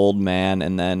as an old man,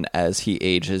 and then as he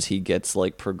ages, he gets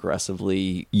like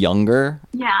progressively younger.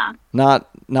 Yeah. Not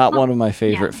one of my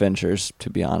favorite yeah. Finchers, to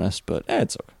be honest, but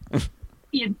it's okay.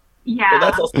 Yeah. Well,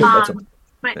 that's also that's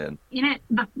but man. in it,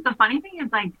 the funny thing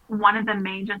is like one of the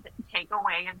major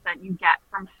takeaways that you get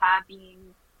from her being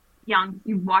young,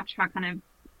 you watch her kind of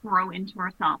grow into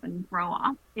herself and grow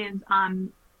up, is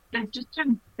there's just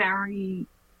a very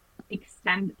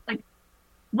extended like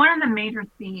one of the major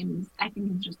themes I think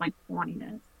is just like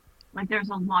horniness. Like there's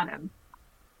a lot of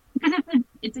because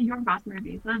it's a Yorgos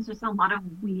movie, so there's just a lot of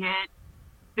weird,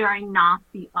 very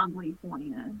nasty, ugly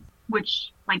horniness,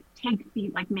 which like takes the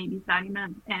like maybe 30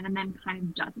 minutes in and then kind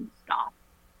of doesn't stop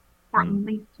for at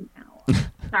least an hour.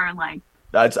 So like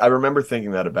I remember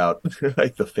thinking that about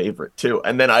like The Favorite too,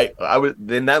 and then I was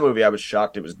in that movie. I was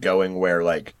shocked it was going where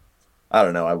like I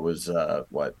don't know. I was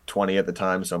 20 at the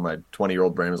time, so my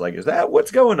 20-year-old brain was like, "Is that what's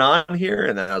going on here?"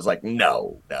 And then I was like,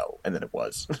 "No," and then it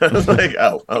was. I was like,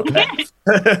 "Oh, okay."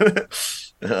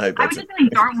 I would just say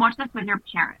like, don't watch this with your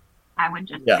parents. I would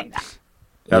just say that.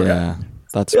 Okay. Yeah,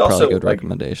 that's It probably also, a good like,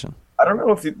 recommendation. I don't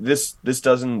know if this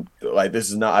doesn't like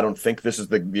this is not. I don't think this is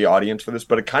the audience for this,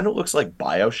 but it kind of looks like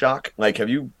BioShock. Like, have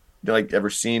you like ever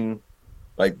seen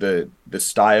like the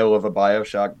style of a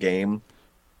BioShock game?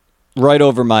 Right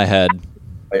over my head.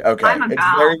 Like, okay, I'm a it's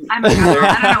gal. very I'm a gal.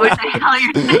 I don't know what the hell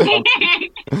you're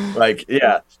saying. like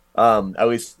yeah. At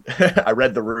least I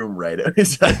read the room right. At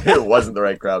least it wasn't the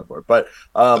right crowd for it. But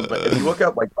if you look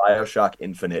up like BioShock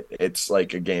Infinite, it's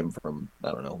like a game from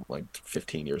I don't know, like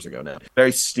 15 years ago now.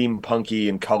 Very steampunky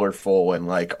and colorful and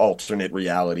like alternate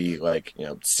reality, like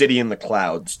city in the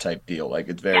clouds type deal. Like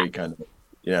it's very kind of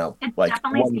It's like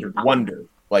definitely wonder,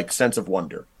 like sense of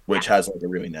wonder, which has like a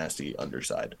really nasty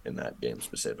underside in that game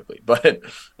specifically. But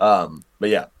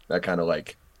yeah, that kind of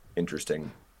like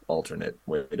interesting alternate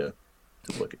way to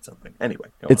look at something. Anyway,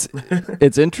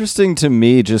 It's interesting to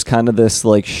me, just kind of this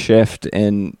like shift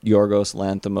in Yorgos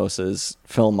Lanthimos's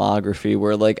filmography,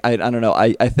 where like I don't know,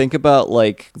 I think about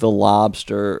like The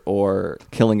Lobster or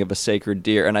Killing of a Sacred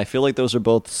Deer, and I feel like those are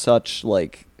both such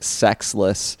like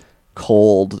sexless,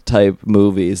 cold type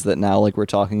movies that now like we're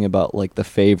talking about like The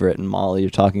Favorite, and Molly,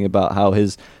 you're talking about how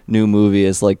his new movie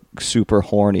is like super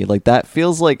horny. Like that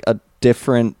feels like a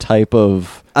different type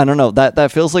of, I don't know,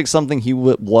 that feels like something he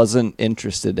wasn't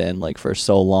interested in like for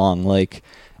so long. Like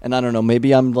and I don't know,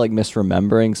 maybe I'm like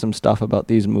misremembering some stuff about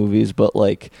these movies, but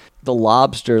like The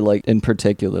Lobster, like in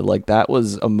particular, like that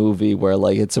was a movie where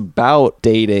like it's about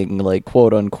dating, like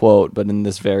quote unquote, but in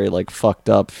this very like fucked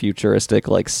up futuristic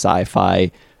like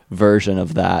sci-fi version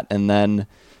of that. And then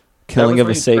Killing of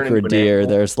a Sacred Deer,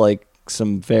 there's like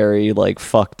some very like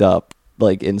fucked up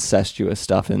like incestuous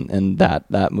stuff in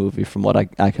that movie from what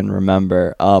I can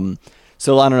remember.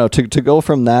 So I don't know, to go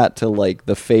from that to like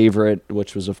the favorite,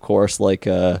 which was of course like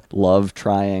a love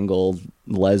triangle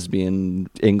lesbian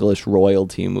English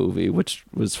royalty movie, which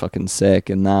was fucking sick,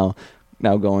 and now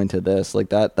going to this, like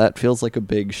that feels like a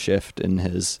big shift in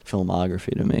his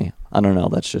filmography to me. I don't know,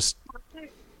 that's just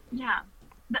yeah.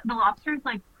 The Lobster is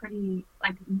like pretty,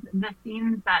 like the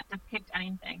scenes that depict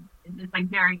anything is like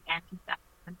very anti-sex.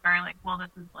 It's very like, well, this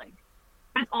is like,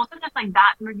 but it's also just like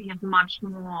that movie is much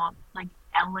more like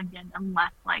elegant and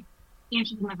less like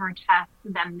interested in the grotesque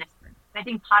than this movie. I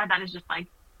think part of that is just like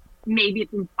maybe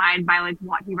it's inspired by like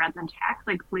what he read in text.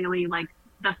 Like clearly, like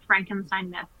the Frankenstein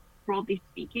myth, broadly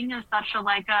speaking, is such a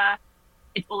like a,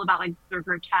 it's all about like the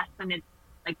grotesque, and it's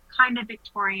like kind of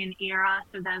Victorian era.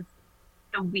 So there's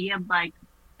the weird like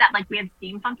that like weird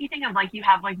steampunky thing of like you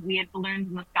have like weird balloons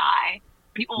in the sky,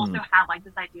 but you also have like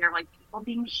this idea of like people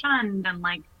being shunned and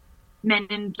like men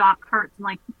in dark coats and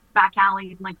like back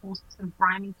alleys and like all sorts of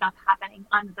grimy stuff happening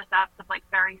under the surface of like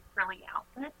very frilly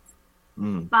outfits.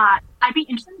 But I'd be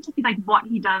interested to see like what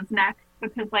he does next,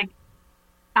 because like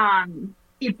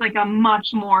it's like a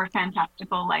much more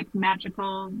fantastical, like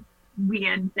magical,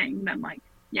 weird thing than like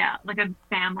like a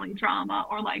family drama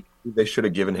or like they should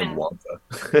have given him Wonka.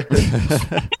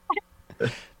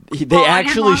 They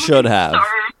actually should have.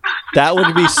 That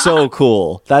would be so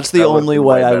cool. That's the only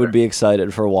way I would be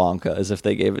excited for Wonka, is if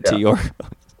they gave it to Yorgos.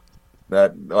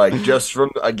 That like just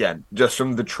from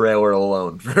the trailer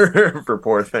alone for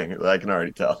Poor Thing, I can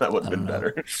already tell that would have been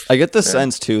better. I get the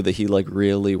sense too that he like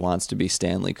really wants to be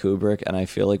Stanley Kubrick, and I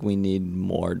feel like we need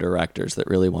more directors that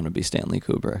really want to be Stanley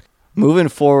Kubrick. Moving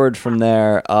forward from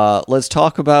there, let's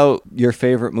talk about your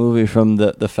favorite movie from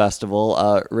the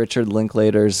festival, Richard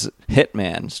Linklater's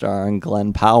Hitman, starring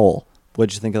Glenn Powell.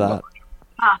 What'd you think of that?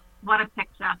 What a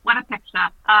picture! What a picture!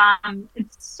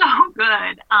 It's so good.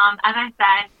 As I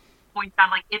said, points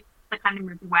out like it's the kind of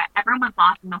movie where everyone was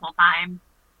laughing the whole time.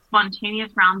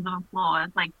 Spontaneous rounds of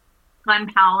applause. Like Glenn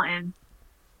Powell is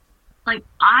like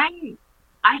I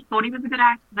thought he was a good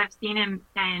actor because I've seen him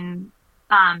in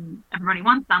Everybody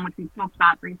Wants Some, which we talked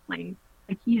about briefly.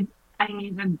 Like I think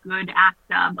he's a good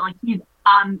actor, but like he's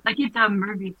like it's a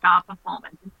movie star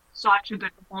performance. It's such a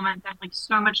good performance. There's like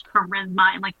so much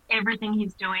charisma and like everything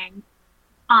he's doing.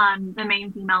 The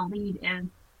main female lead is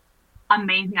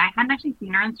amazing. I hadn't actually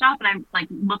seen her and stuff, but I like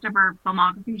looked up her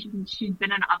filmography. She's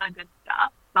been in other good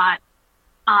stuff, but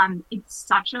it's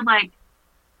such a like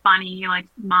funny, like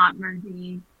smart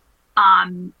movie.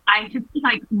 I just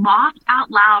like laughed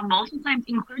out loud multiple times,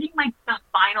 including like the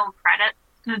final credits,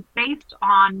 because it's based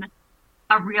on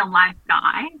a real life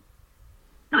guy.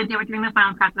 So like they were doing the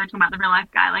final credits, they're talking about the real life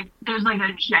guy. Like there's like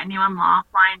a genuine laugh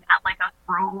line at like a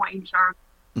throwaway joke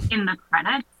in the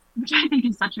credits, which I think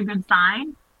is such a good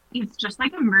sign. It's just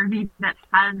like a movie that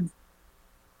has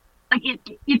like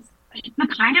it's the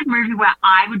kind of movie where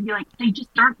I would be like, they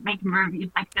just don't make movies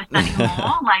like this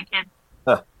anymore. Like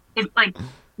it's like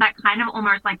that kind of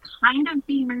almost like kind of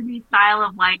B movie style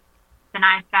of like The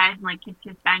Nice Guys and like Kiss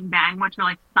Kiss Bang Bang, which are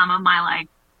like some of my like,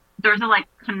 those are like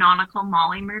canonical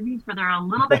Molly movies where they're a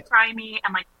little bit grimy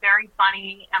and like very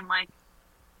funny, and like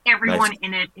everyone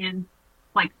in it is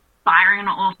like firing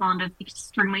on all cylinders,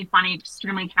 extremely funny,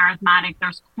 extremely charismatic.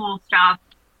 There's cool stuff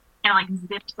and like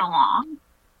zips along.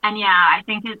 And yeah, I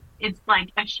think it's like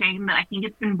a shame that I think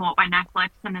it's been bought by Netflix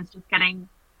and it's just getting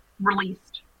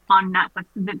released on Netflix.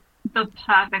 It's the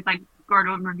perfect like go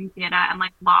to a movie theater and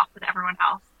like laugh with everyone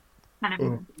else kind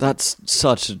of. That's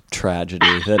such a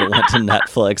tragedy that it went to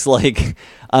Netflix. Like,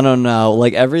 I don't know,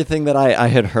 like everything that I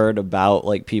had heard about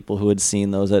like people who had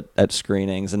seen those at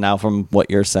screenings, and now from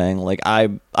what you're saying, like I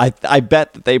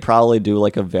bet that they probably do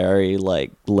like a very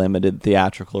like limited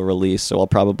theatrical release, so I'll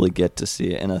probably get to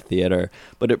see it in a theater,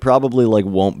 but it probably like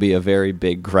won't be a very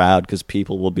big crowd because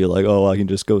people will be like, oh, I can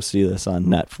just go see this on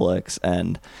Netflix.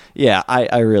 And yeah,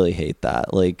 I really hate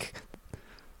that. Like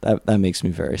that makes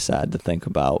me very sad to think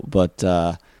about. But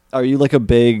are you like a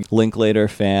big Linklater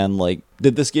fan? Like,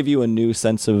 did this give you a new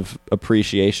sense of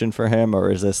appreciation for him,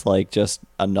 or is this like just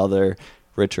another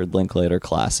Richard Linklater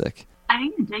classic? I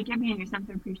think it did give me a new sense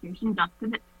of appreciation just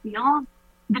because it feels,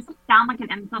 this will sound like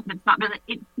an insult, but it's not really,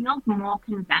 it feels more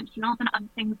conventional than other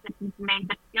things that he's made,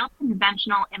 but it feels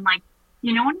conventional in like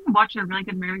you know when you watch a really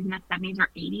good movie in the 70s or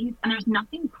 80s and there's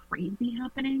nothing crazy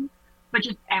happening, but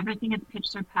just everything is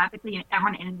pitched so perfectly and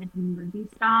everyone in it is a movie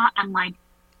star and like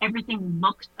everything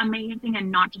looks amazing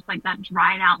and not just like that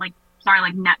dried out like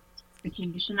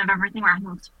netification of everything where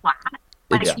everything looks flat.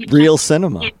 Like, It's real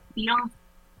cinema. It feels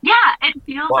Well, I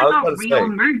was like about a to real say,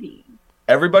 movie.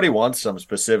 Everybody Wants Some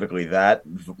specifically, that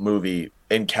movie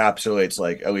encapsulates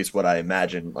like at least what I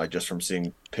imagine, like just from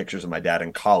seeing pictures of my dad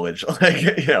in college,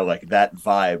 like like that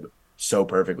vibe so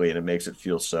perfectly, and it makes it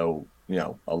feel so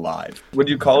alive. Would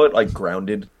you call it like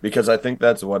grounded? Because I think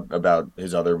that's what about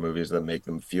his other movies that make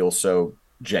them feel so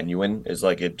genuine is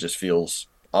like it just feels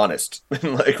honest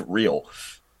and like real.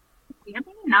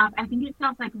 Weirdly enough, I think it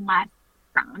feels like less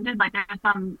grounded. Like there's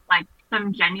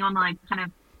some genuine like kind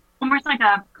of almost like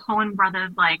a Coen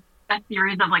Brothers like a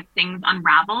series of like things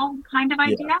unravel kind of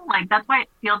idea. Like that's why it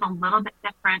feels a little bit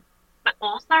different. But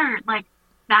also like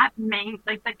that main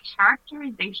like the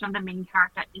characterization of the main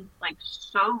character is like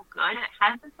so good. It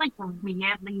has this like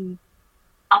weirdly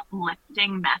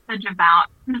uplifting message about,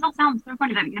 and this all sounds so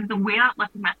funny, that it's a weird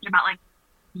uplifting message about like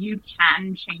you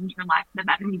can change your life for the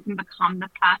better and you can become the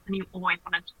person you always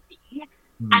wanted to be.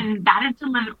 And that is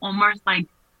delivered almost like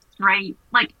straight,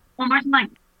 like almost like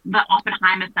the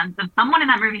Oppenheimer sense of someone in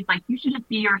that movie is like, you should just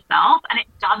be yourself, and it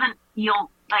doesn't feel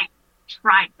like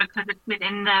trite because it's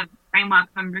within the framework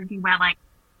of a movie where like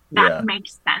that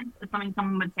makes sense as something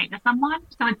someone would say to someone.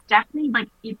 So it's definitely like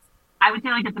I would say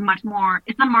like it's the most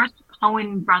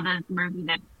Coen Brothers movie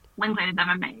that Linklater's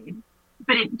ever made.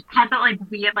 But it has that like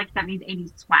weird like 70s,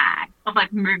 80s swag of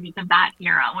like movies of that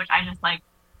era, which I just like.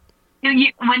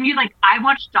 I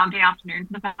watched Dog Day Afternoon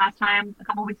for the first time a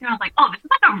couple of weeks ago. I was like, oh, this is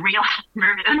like a real ass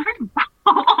movie.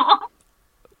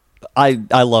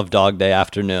 I love Dog Day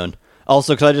Afternoon.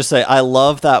 Also, could I just say, I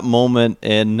love that moment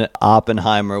in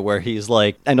Oppenheimer where he's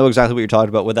like, I know exactly what you're talking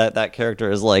about, where that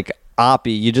character is like,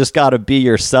 Oppie, you just gotta be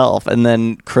yourself. And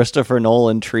then Christopher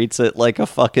Nolan treats it like a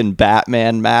fucking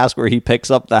Batman mask where he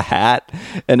picks up the hat.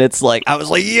 And it's like, I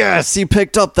was like, yes, he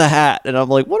picked up the hat. And I'm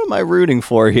like, what am I rooting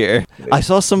for here? I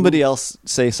saw somebody else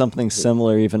say something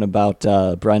similar even about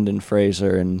Brendan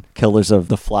Fraser and Killers of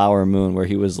the Flower Moon, where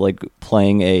he was like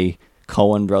playing a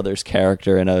Coen Brothers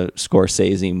character in a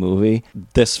Scorsese movie.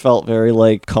 This felt very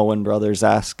like Coen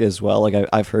Brothers-esque as well. Like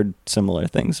I've heard similar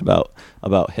things about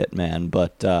Hitman,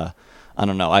 but I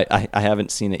don't know. I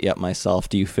haven't seen it yet myself.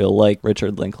 Do you feel like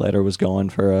Richard Linklater was going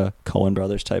for a Coen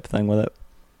Brothers type thing with it?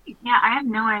 Yeah, I have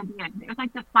no idea. It was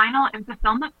like it was the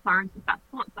film that closed the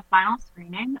festival. It's the final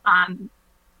screening. And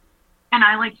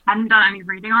I like hadn't done any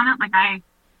reading on it. Like I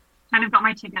kind of got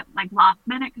my ticket like last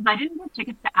minute because I didn't get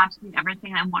tickets to absolutely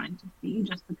everything I wanted to see,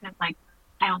 just because like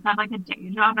I also have like a day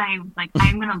job and I was like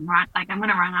I'm gonna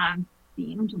run out of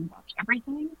steam to watch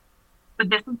everything. But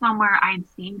this was one where I had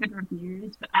seen good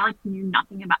reviews, but I like knew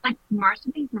nothing about like most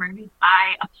of these movies.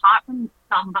 Apart from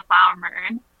Killers of the Flower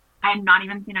Moon, I had not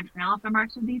even seen a trailer for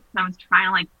most of these because I was trying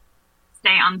to like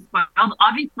stay unspoiled.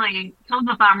 Obviously, Killers of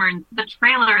the Flower Moon, the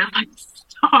trailer is like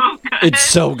so good. It's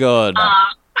so good.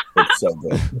 It's so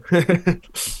good.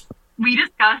 We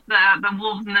discussed the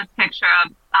wolves in this picture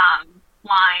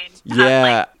line.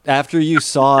 Yeah, after you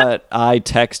saw it, I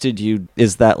texted you,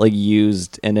 is that like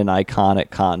used in an iconic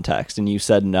context? And you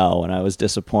said no, and I was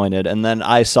disappointed. And then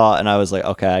I saw it and I was like,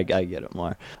 okay, I get it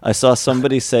more. I saw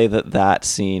somebody say that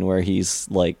scene where he's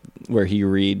like, where he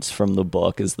reads from the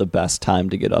book is the best time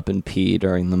to get up and pee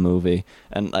during the movie.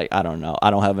 And like, I don't know. I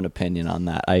don't have an opinion on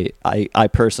that. I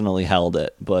personally held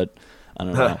it, but I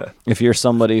don't know. If you're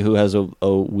somebody who has a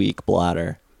weak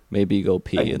bladder, maybe you go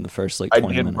pee in the first like 20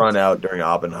 minutes. I did run out during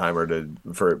Oppenheimer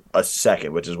for a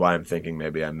second, which is why I'm thinking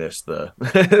maybe I missed the.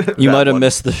 You might have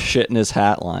missed the shit in his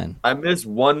hat line. I missed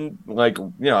one, like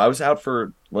I was out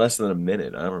for less than a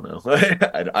minute. I don't know.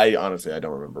 I honestly I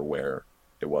don't remember where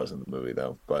it was in the movie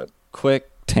though. But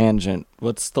quick tangent.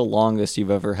 What's the longest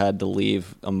you've ever had to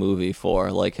leave a movie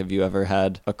for? Like, have you ever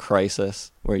had a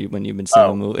crisis when you've been seeing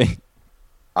a movie?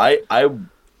 I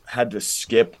had to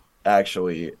skip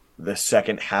actually the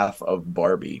second half of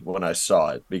Barbie when I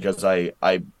saw it because I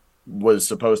was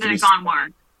supposed to be. Did it gone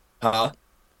work? Huh?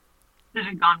 Did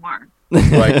it gone work?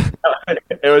 Like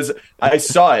it was. I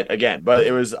saw it again, but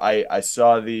it was. I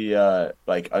saw the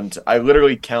I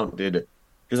literally counted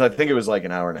because I think it was like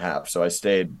an hour and a half. So I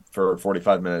stayed for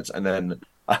 45 minutes, and then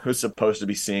I was supposed to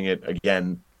be seeing it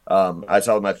again. I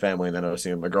saw it with my family, and then I was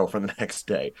seeing my girlfriend the next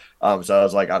day. So I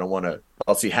was like, I don't want to.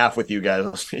 I'll see half with you guys.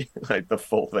 I'll see like the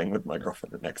full thing with my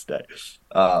girlfriend the next day.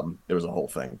 It was a whole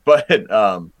thing, but it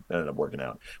ended up working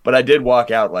out. But I did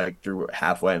walk out like through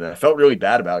halfway, and I felt really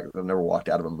bad about it because I've never walked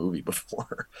out of a movie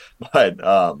before. But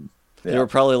They were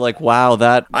probably like, "Wow,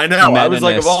 that." I know. I was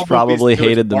like, of all movies probably to do, it's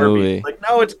hated the Barbie. movie. Like,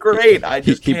 no, it's great. I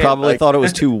just He can't, probably like- thought it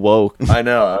was too woke. I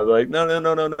know. I was like, no.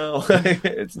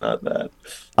 It's not that.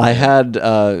 I had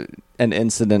an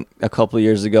incident a couple of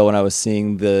years ago when I was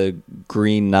seeing The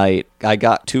Green Knight. I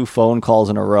got 2 phone calls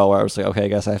in a row where I was like, okay, I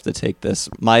guess I have to take this.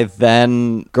 My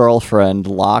then girlfriend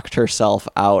locked herself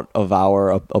out of our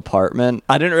apartment.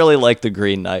 I didn't really like The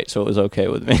Green Knight, so it was okay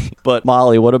with me. But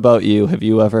Molly, what about you? Have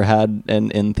you ever had an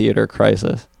in-theater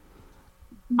crisis?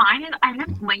 Mine is, I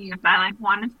didn't leave, but I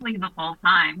wanted to leave the whole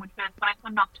time, which was when I saw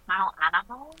Nocturnal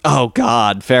Animals. Oh,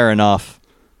 God, fair enough.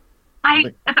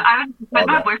 I was with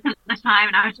my boyfriend at the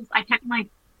time, and I kept like,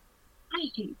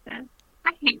 I hate this.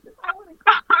 I want to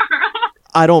go.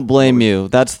 I don't blame you.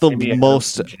 That's the Maybe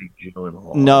most... Jake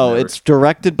Gyllenhaal. No, Never- it's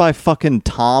directed by fucking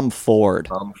Tom Ford.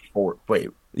 Tom Ford.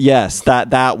 Wait, Yes,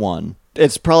 that one.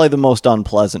 It's probably the most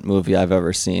unpleasant movie I've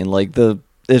ever seen. Like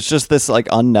it's just this like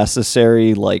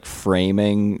unnecessary like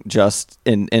framing just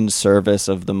in service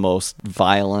of the most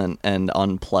violent and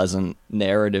unpleasant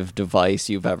narrative device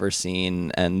you've ever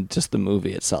seen, and just the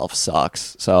movie itself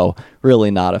sucks. So really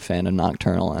not a fan of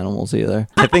Nocturnal Animals either.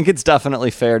 I think it's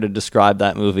definitely fair to describe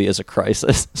that movie as a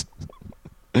crisis.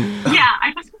 Yeah,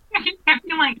 I kept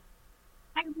being like,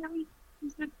 I really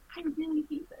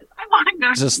hate this. I want to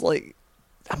go. Just like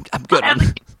I'm good.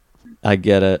 I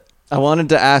get it. I wanted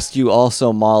to ask you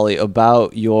also, Molly,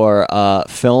 about your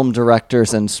film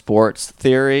directors and sports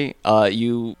theory.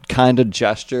 You kind of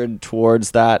gestured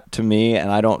towards that to me,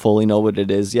 and I don't fully know what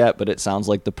it is yet, but it sounds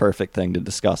like the perfect thing to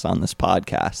discuss on this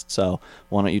podcast. So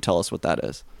why don't you tell us what that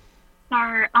is? So,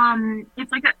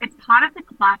 it's part of the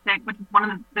classic, which is one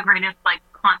of the greatest like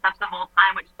concepts of all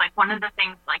time, which is like one of the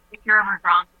things like if you're ever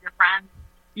drunk with your friends,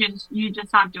 you just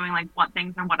stop doing like what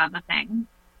things and what other things.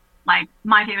 Like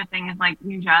my favorite thing is like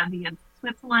New Jersey is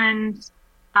Switzerland,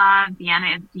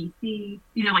 Vienna is DC.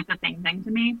 These are like the same thing to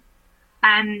me.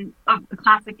 And a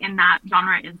classic in that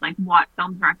genre is like what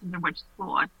film directors and which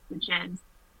sports, which is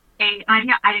an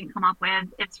idea I didn't come up with.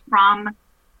 It's from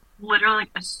literally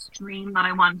like a stream that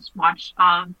I once watched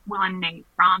of Will and Nate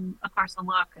from A Closer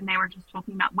Look, and they were just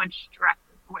talking about which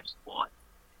directors for which sports.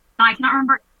 And I cannot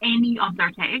remember any of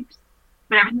their takes.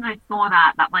 But every time I saw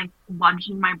that like lodged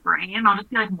in my brain, I'll just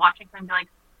be like watching something and be like,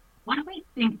 what do I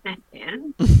think this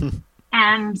is?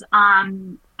 And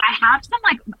I have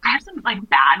some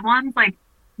bad ones. Like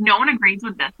no one agrees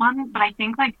with this one, but I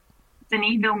think like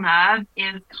Denis Villeneuve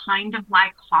is kind of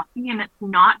like hockey, and it's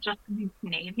not just because he's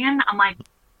Canadian. I'm like,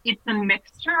 it's a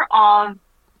mixture of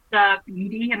the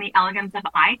beauty and the elegance of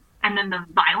ice, and then the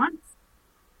violence,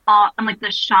 and like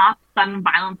the sharp, sudden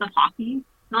violence of hockey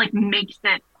that like makes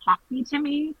it hockey to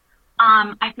me.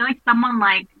 I feel like someone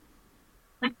like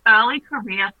early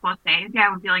career Scorsese, I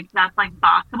would be like, that's like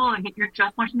basketball, and you're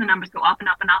just watching the numbers go up and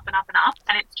up and up and up and up,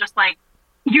 and it's just like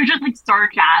you're just like so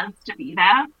jazzed to be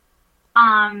there.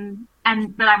 And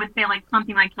but I would say like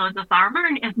something like Killers of the Flower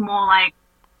Moon is more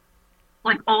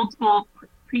like old school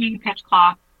pre-pitch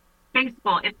clock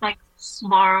baseball. It's like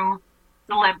slow,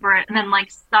 deliberate, and then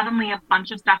like suddenly a bunch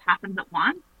of stuff happens at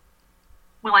once.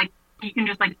 Where like you can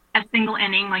just like a single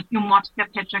inning, like you can watch the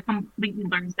pitcher completely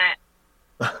lose it.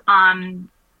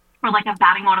 Or like a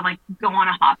batting order, like go on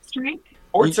a hot streak.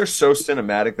 Sports are so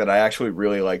cinematic that I actually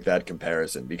really like that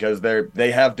comparison because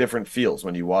they have different feels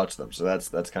when you watch them. So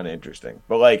that's kind of interesting.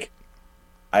 But like,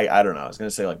 I don't know. I was gonna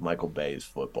say like Michael Bay's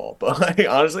football, but like,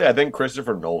 honestly, I think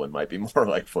Christopher Nolan might be more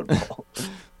like football.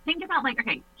 Think about like,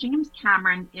 okay, James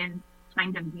Cameron is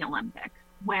kind of the Olympics,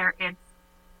 where it's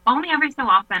only every so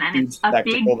often, and it's a big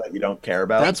spectacle that you don't care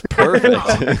about. That's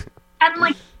perfect. and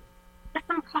like there's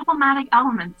some problematic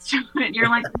elements to it. You're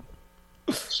like,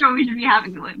 sure, we should be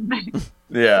having the Olympics.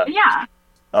 Yeah. But yeah.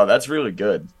 Oh, that's really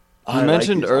good. You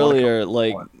mentioned earlier,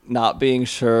 like, not being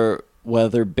sure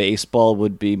whether baseball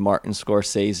would be Martin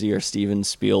Scorsese or Steven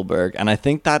Spielberg, and I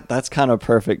think that's kind of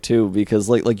perfect too, because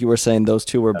like you were saying, those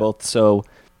two were both so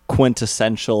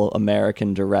quintessential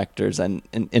American directors, and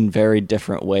in very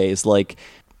different ways. Like,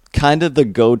 kind of the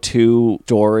go-to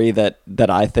story that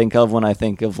I think of when I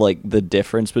think of like the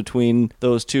difference between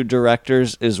those two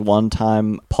directors is one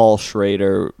time Paul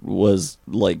Schrader was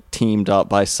like teamed up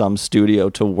by some studio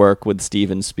to work with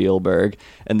Steven Spielberg,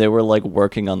 and they were like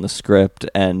working on the script,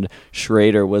 and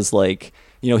Schrader was like,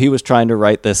 he was trying to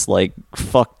write this like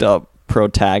fucked up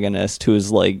protagonist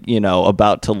who's like,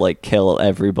 about to like kill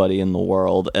everybody in the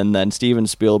world, and then Steven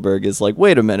Spielberg is like,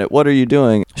 wait a minute, what are you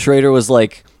doing? Schrader was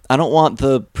like, I don't want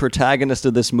the protagonist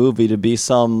of this movie to be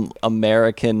some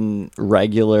American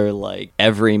regular, like,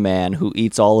 everyman who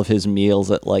eats all of his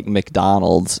meals at, like,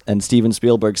 McDonald's. And Steven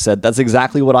Spielberg said, that's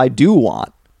exactly what I do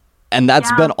want. And that's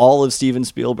Yeah. been all of Steven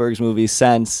Spielberg's movies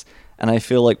since. And I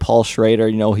feel like Paul Schrader,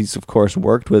 he's of course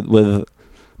worked with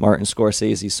Martin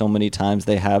Scorsese so many times.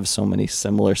 They have so many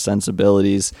similar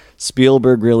sensibilities.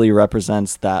 Spielberg really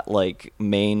represents that like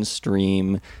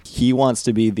mainstream. He wants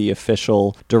to be the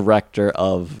official director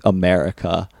of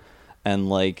America. And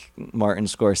like Martin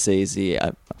Scorsese,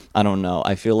 I don't know.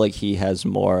 I feel like he has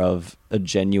more of a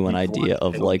genuine idea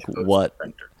of like what.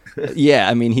 Yeah,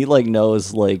 I mean, he like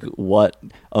knows like what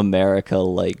America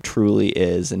like truly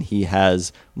is, and he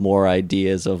has more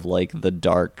ideas of like the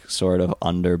dark sort of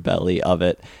underbelly of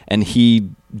it, and he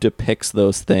depicts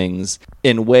those things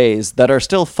in ways that are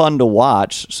still fun to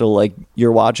watch. So like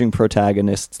you're watching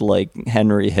protagonists like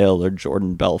Henry Hill or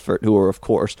Jordan Belfort, who are of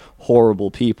course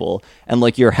horrible people, and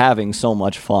like you're having so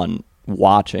much fun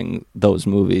watching those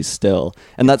movies still.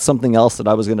 And that's something else that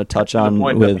I was going to touch on The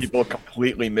point with that people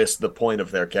completely miss the point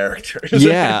of their characters.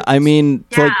 yeah, I mean,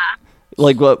 Yeah.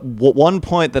 like what one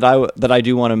point that I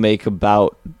do want to make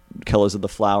about Killers of the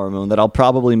Flower Moon that I'll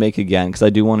probably make again because I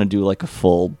do want to do like a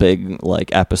full big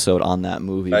like episode on that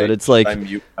movie. But it's like I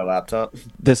mute my laptop.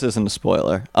 this isn't a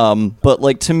spoiler. But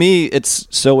like to me, it's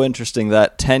so interesting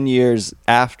that 10 years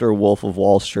after Wolf of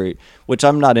Wall Street, which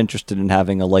I'm not interested in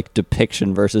having a like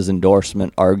depiction versus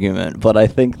endorsement argument, but I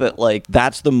think that like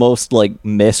that's the most like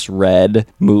misread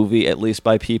movie, at least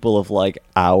by people of like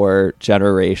our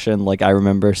generation. Like I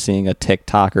remember seeing a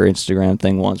TikTok or Instagram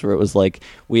thing once where it was like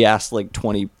we asked like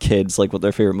 20 kids like what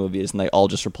their favorite movie is, and they all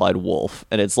just replied Wolf.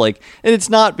 And it's like, and it's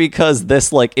not because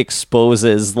this like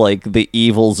exposes like the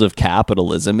evils of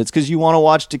capitalism. It's because you want to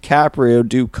watch DiCaprio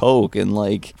do coke and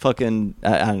like fucking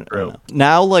I don't know.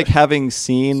 Now like having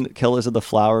seen Killers of the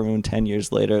Flower Moon 10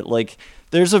 years later, like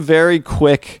there's a very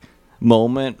quick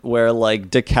moment where like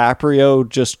DiCaprio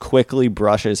just quickly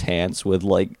brushes hands with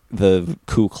like the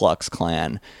Ku Klux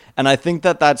Klan. And I think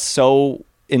that that's so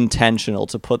intentional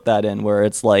to put that in where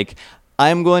it's like,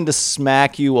 I'm going to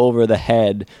smack you over the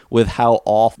head with how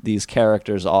off these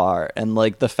characters are. And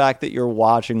like the fact that you're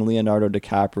watching Leonardo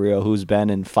DiCaprio, who's been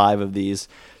in 5 of these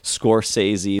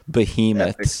Scorsese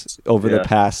behemoths over the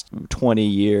past 20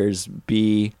 years,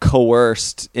 be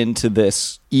coerced into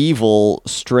this evil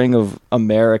string of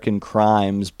American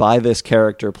crimes by this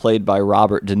character played by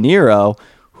Robert De Niro,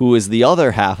 who is the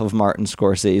other half of Martin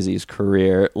Scorsese's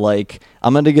career. Like,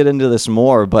 I'm going to get into this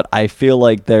more, but I feel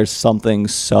like there's something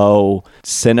so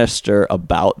sinister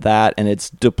about that, and it's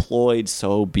deployed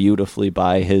so beautifully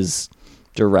by his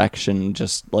direction,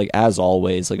 just like as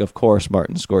always. Like, of course,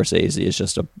 Martin Scorsese is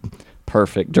just a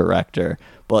perfect director,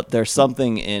 but there's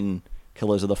something in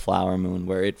Killers of the Flower Moon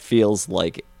where it feels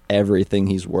like everything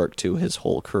he's worked to his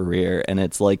whole career, and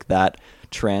it's like that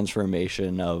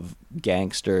transformation of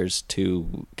gangsters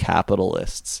to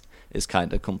capitalists is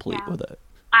kind of complete with it.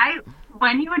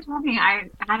 When you were talking, I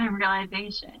had a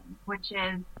realization, which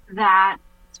is that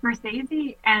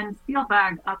Scorsese and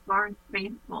Spielberg are both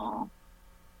faithful,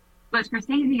 but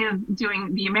Scorsese is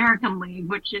doing the American League,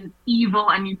 which is evil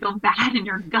and you feel bad in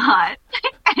your gut,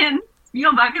 and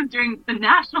Spielberg is doing the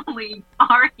National League,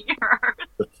 our heroes.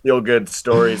 The feel-good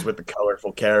stories with the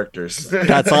colorful characters.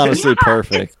 That's honestly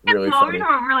perfect. Really Really funny.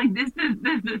 funny. We're like, this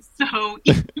is so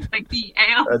like the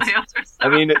AL playoffs are so I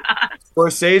mean, bad.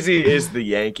 Scorsese is the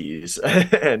Yankees,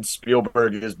 and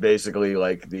Spielberg is basically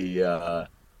like the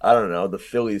I don't know, the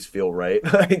Phillies feel right,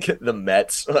 like the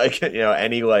Mets, like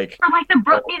any like. Or like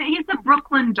he's the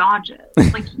Brooklyn Dodgers.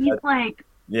 Like he's like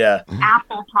Yeah.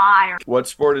 apple pie. Or What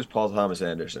sport is Paul Thomas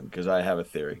Anderson? Because I have a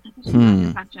theory.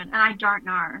 question, and I don't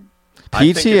know. I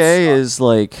think PTA it's is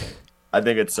like, I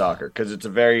think it's soccer because it's a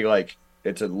very like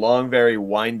it's a long, very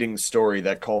winding story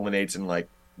that culminates in like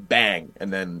bang,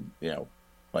 and then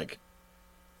like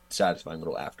satisfying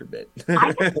little after bit.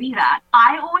 I can see that.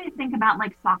 I always think about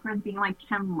like soccer as being like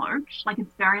Ken Loach. Like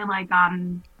it's very like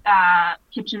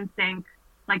kitchen sink,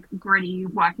 like gritty,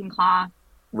 working class.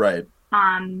 Right.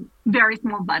 Very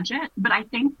small budget, but I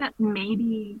think that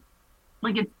maybe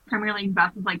like it's Premier League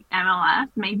versus like MLS.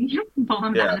 Maybe you pull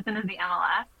them down into the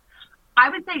MLS. I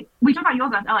would say we talk about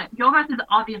yoga. Yoga is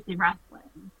obviously wrestling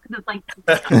because it's like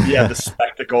Yeah, the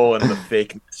spectacle and the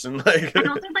fakeness and like. and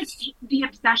also like the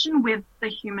obsession with the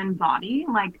human body.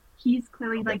 Like he's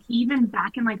clearly like even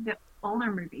back in like the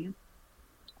older movies.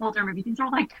 These are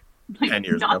like 10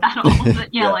 years not ago. that old,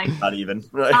 but yeah, like not even.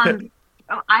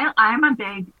 I'm a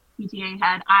big PTA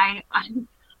head.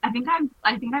 I think I've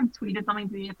tweeted something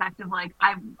to the effect of like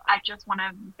I just want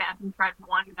to best and thread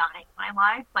one guy in my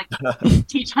life like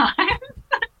each time.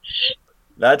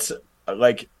 That's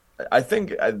like I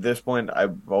think at this point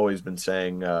I've always been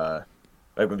saying like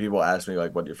when people ask me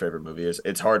like what your favorite movie is,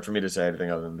 it's hard for me to say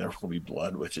anything other than There Will Be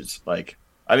Blood, which is like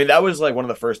I mean, that was like one of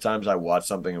the first times I watched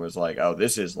something and was like, oh,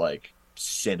 this is like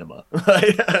cinema.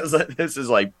 I was like, this is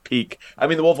like peak. I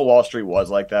mean, The Wolf of Wall Street was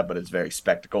like that, but it's very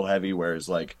spectacle heavy, whereas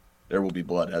like There Will Be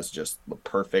Blood has just the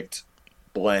perfect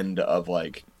blend of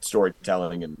like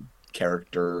storytelling and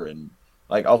character, and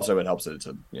like also it helps that it's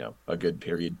a good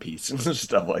period piece and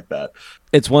stuff like that.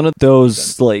 It's one of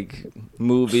those like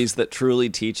movies that truly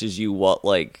teaches you what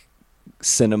like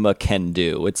cinema can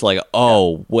do. It's like,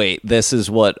 oh wait, this is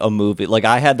what a movie, like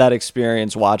I had that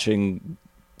experience watching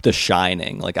The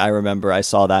Shining. Like I remember I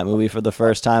saw that movie for the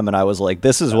first time and I was like,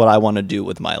 this is what I want to do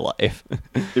with my life.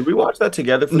 Did we watch that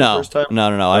together for the first time?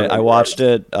 No. I watched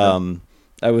it.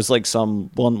 I was like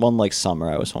one like summer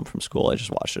I was home from school. I just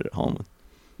watched it at home.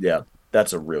 Yeah,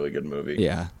 that's a really good movie.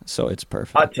 Yeah, so it's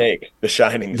perfect. Hot take: The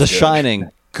Shining. The Shining,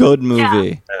 good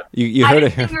movie. Yeah. You heard I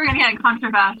it. didn't think we were gonna get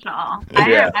controversial.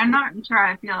 I'm not sure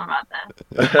how I feel about this.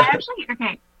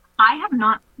 I have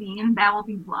not seen There Will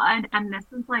Be Blood, and this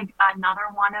is like another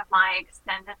one of my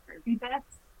extended movie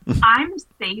bits. I'm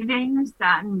saving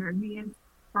certain movies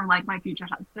for like my future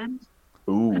husband.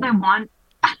 Ooh. Because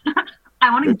I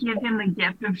want to give him the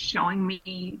gift of showing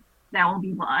me There Will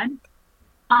Be Blood.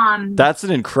 That's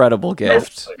an incredible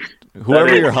gift.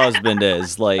 Whoever your husband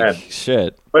is, like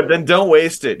shit. But then don't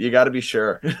waste it. You got to be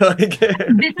sure.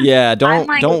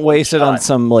 Don't waste it on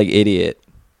some like idiot.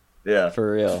 Yeah,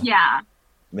 for real. Yeah.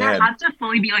 Man. There has to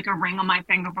fully be like a ring on my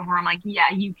finger before I'm like,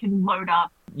 yeah, you can load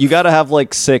up. You got to have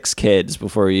like 6 kids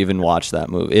before you even watch that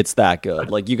movie. It's that good.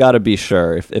 Like you got to be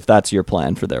sure if that's your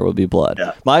plan for There Will Be Blood.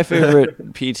 Yeah. My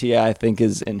favorite PTA I think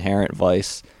is Inherent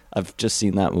Vice. I've just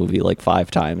seen that movie like 5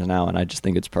 times now, and I just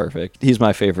think it's perfect. He's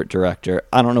my favorite director.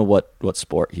 I don't know what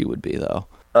sport he would be though.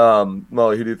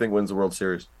 Molly, who do you think wins the World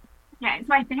Series? Yeah,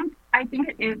 so I think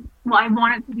it is. Well, I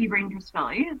want it to be Rangers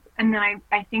Phillies, and then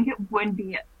I think it would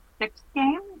be a 6th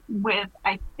game with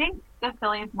I think the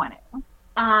Phillies winning.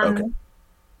 Okay.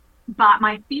 But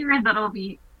my fear is that it'll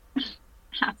be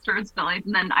Astros Phillies,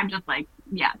 and then I'm just like,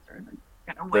 yeah, Astros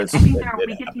are gonna win. I think they're a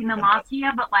weaker team than last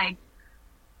year, but like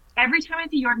every time I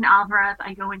see Jordan Alvarez,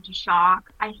 I go into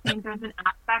shock. I think there's an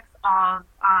aspect of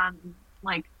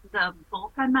like the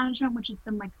bullpen management, which has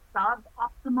been like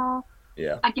sub-optimal.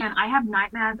 Yeah. Again, I have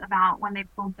nightmares about when they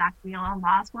pulled Zach Wheeler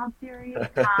last World Series,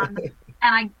 and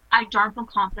I don't feel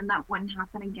confident that wouldn't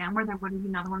happen again, where there wouldn't be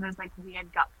another one of those like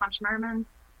weird gut punch moments,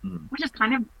 which is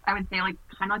kind of, I would say, like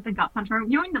kind of like the gut punch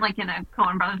moment. You know, like in a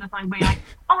Coen Brothers or something, where you're like,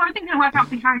 oh, everything's gonna work out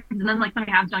for the characters, and then like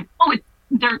something happens, you're like, oh,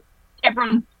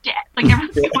 everyone's dead. Like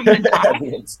everyone's going to die.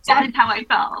 That is how I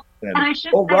felt. Yeah. And I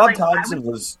should Rob like, Thompson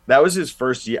that was his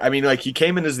first year. I mean, like he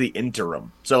came in as the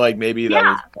interim, so like maybe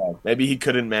that was maybe he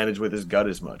couldn't manage with his gut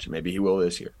as much. Maybe he will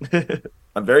this year.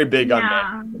 I'm very big on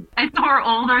that. I saw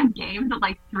older games at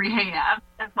like 3 a.m.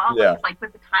 as well. Yeah. Like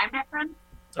with the time difference.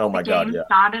 Oh my God! The game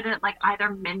started at like either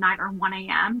midnight or 1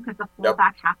 a.m. because the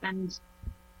fallback happened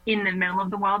in the middle of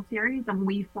the World Series, and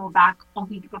we fall back a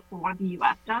week before the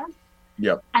U.S. does.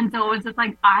 Yep. And so it was just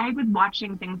like I was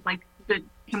watching things like the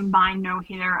combined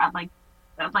no-hitter at like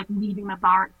leaving the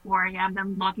bar at 4 a.m.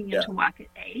 then logging into work at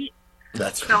 8.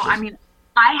 That's so. I mean,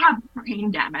 I have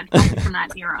brain damage from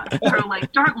that era. So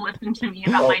like, don't listen to me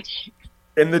about my takes.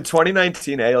 In the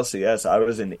 2019 ALCS, I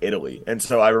was in Italy, and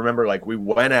so I remember like we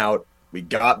went out. We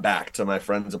got back to my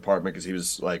friend's apartment because he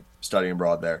was like studying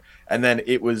abroad there, and then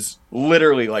it was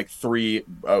literally like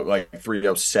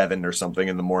 3:07 or something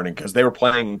in the morning because they were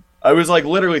playing. I was like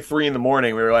literally 3 in the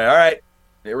morning. We were like, all right,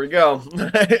 here we go.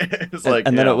 Then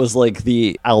it was like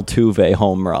the Altuve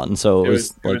home run. So it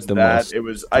was like the most. It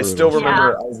was. I still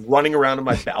remember I was running around on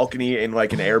my balcony in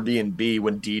like an Airbnb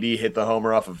when Didi hit the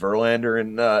homer off of Verlander,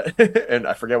 and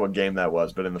I forget what game that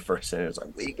was, but in the first inning, it was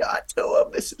like, we got to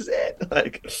him. This is it.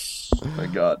 Like, oh my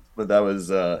God. But that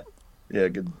was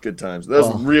good times. That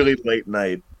was really late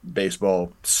night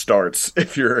baseball starts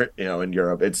if you're in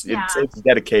Europe. It's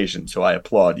dedication, so I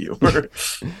applaud you.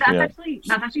 That's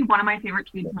actually one of my favorite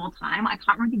tweets of all time. I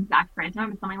can't remember the exact phrase,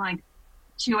 but something like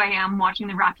 2 a.m. watching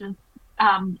the Raptors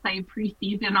play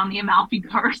preseason on the Amalfi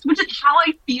Coast, which is how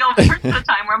I feel most of the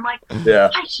time, where I'm like,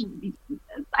 I shouldn't be doing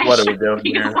this. What are we doing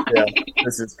here?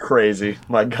 This is crazy.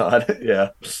 My God. Yeah.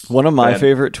 One of my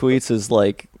favorite tweets is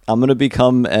like, I'm going to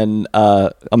become an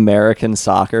American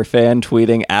soccer fan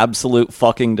tweeting absolute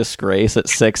fucking disgrace at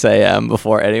 6 a.m.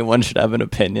 before anyone should have an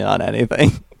opinion on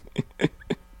anything.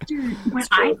 Dude, when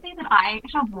I say that I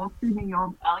have walked through New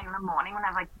York early in the morning when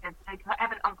I've like visited, I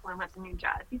have an uncle who lives in New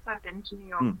Jersey, so I've been to New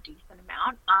York a decent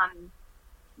amount.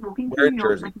 Walking through New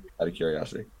York, Jersey, out of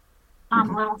curiosity.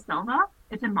 Little Silver.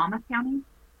 It's in Monmouth County.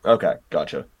 Okay,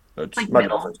 gotcha. It's like my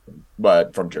girlfriend's,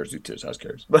 but from Jersey too, so I was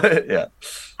curious. But yeah,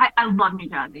 I love New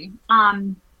Jersey.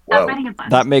 Whoa. I think it's less.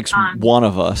 That makes one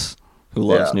of us who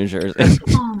loves Yeah. New Jersey.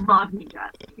 People love New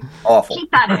Jersey. Awful.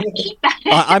 Keep that in. Keep that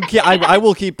in. I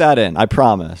will keep that in. I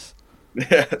promise.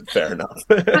 Fair enough.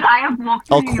 But I have walked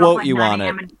through I'll New York quote like you 9 on it.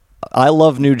 a.m. and I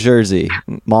love New Jersey.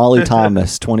 Molly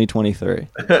Thomas, 2023.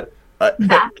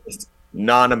 That's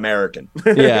Non-American.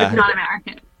 Yeah. not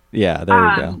American. Yeah, there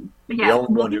we go. But The yeah, only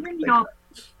one walking who through can New think York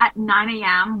at 9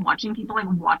 a.m. watching people like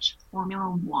watch Formula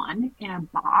One in a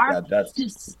bar. Yeah, that's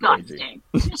disgusting.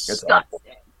 awful. Disgusting.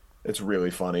 It's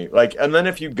really funny. Like, and then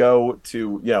if you go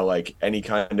to, like any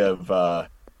kind of,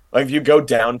 like if you go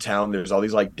downtown, there's all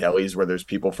these like delis where there's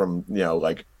people from,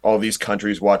 like all these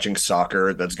countries watching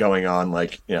soccer that's going on.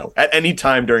 Like, at any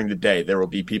time during the day, there will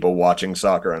be people watching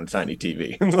soccer on a tiny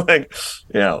TV. Like,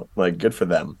 like good for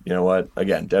them. You know what?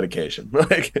 Again, dedication.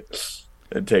 Like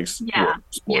it takes. Yeah.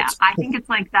 sports. Yeah. I think it's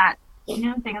like that. I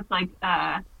think it's like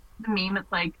the meme. It's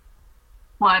like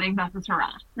flooding versus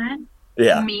harassment.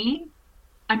 Yeah. Me,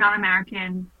 a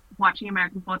non-American watching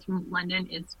American sports from London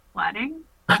is flooding.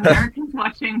 Americans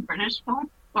watching British sports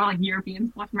or like European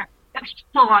sports, that's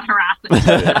full on harassment.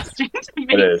 It's disgusting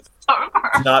to me. It is. So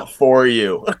It's not for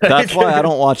you. That's why I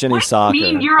don't watch any What soccer. do you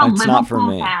mean you're a It's not for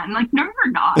Liverpool me. fan? Like, no,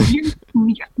 you're not.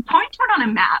 Point to it on a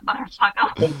map,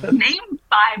 motherfucker. Name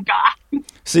 5 guys.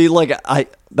 See, like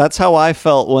that's how I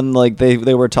felt when like they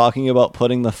were talking about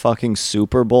putting the fucking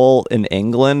Super Bowl in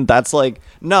England. That's like,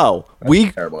 no,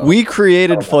 terrible. we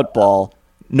created football.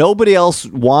 Nobody else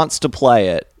wants to play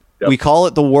it. Yep. We call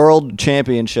it the World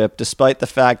Championship, despite the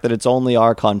fact that it's only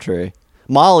our country.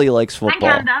 Molly likes And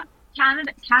football.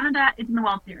 Canada is in the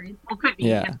World Series. Well, could be.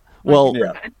 Yeah. because Well, we're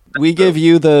Yeah. good. We give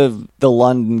you the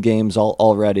London games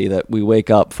already that we wake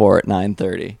up for at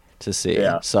 9:30 to see.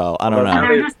 Yeah. So I don't Well, know.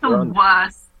 They're just the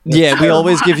worst. Yeah, we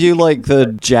always give you like the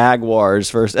Jaguars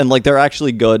first, and like they're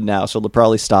actually good now, so they'll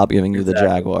probably stop giving you the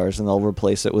Exactly. Jaguars, and they'll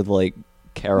replace it with like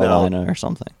Carolina or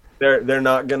something. They're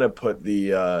not gonna put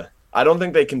the. I don't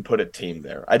think they can put a team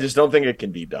there. I just don't think it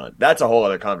can be done. That's a whole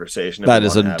other conversation. if That we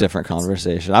is a wanna have different it.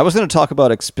 conversation. I was going to talk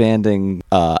about expanding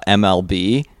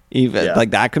MLB, even Yeah.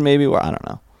 like that could maybe work. I don't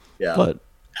know, Yeah, but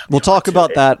we'll talk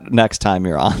about that next time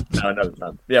you're on. no, another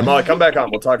time. Yeah, Molly, come back on.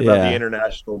 We'll talk about Yeah. the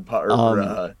international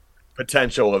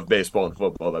potential of baseball and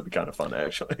football. That'd be kind of fun,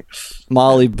 actually.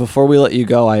 Molly, before we let you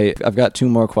go, I've got 2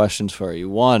 more questions for you.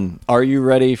 One, are you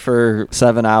ready for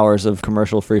 7 hours of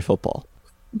commercial-free football?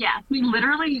 Yes, we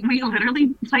literally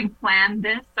like planned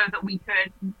this so that we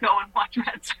could go and watch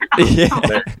Red Sox. Yeah.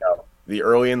 There you go. The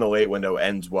early and the late window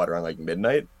ends around like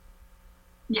midnight?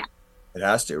 Yeah. It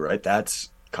has to, right?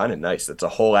 That's kind of nice. That's a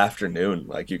whole afternoon.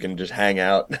 Like you can just hang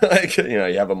out. Like you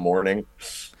have a morning.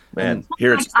 Man,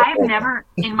 here it's. I've never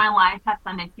in my life had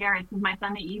Sunday scaries because my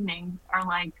Sunday evenings are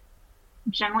like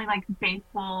generally like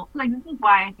baseball. Like this is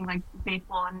why I think like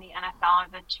baseball and the NFL are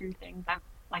the 2 things I've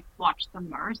like watched the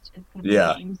most is because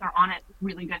Yeah. the games are on at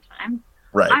really good times.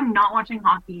 Right. I'm not watching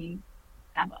hockey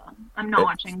ever. I'm not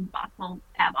watching basketball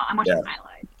ever. I'm watching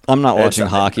highlights. I'm not It's watching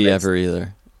not hockey amazing. ever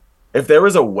either. If there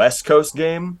was a West Coast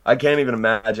game, I can't even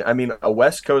imagine. I mean, a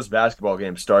West Coast basketball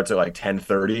game starts at like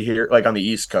 10:30 here, like on the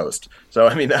East Coast. So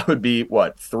I mean, that would be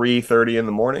what 3:30 in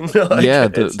the morning. Like, Yeah,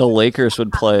 it's- the Lakers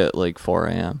would play at like 4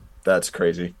 a.m. that's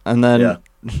crazy. And then Yeah.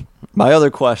 my other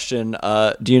question,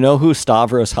 do you know who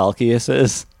Stavros Halkias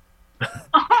is?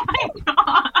 Oh my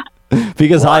god!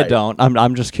 Because I Why? don't.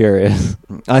 I'm just curious.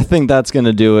 I think that's going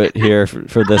to do it here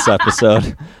for this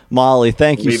episode. Molly,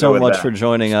 thank you Leave it so with much that. for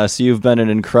joining us. You've been an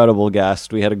incredible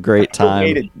guest. We had a great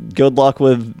time. Good luck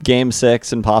with Game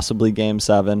 6 and possibly Game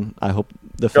 7. I hope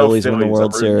the Go Phillies win the Phillies.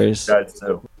 World I'm rooting for you Series. guys,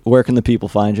 too. Where can the people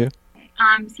find you?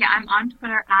 So yeah, I'm on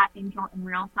Twitter at Angel in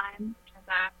Real Time, which is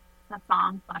a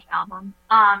song/album.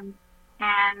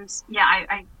 And yeah,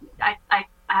 I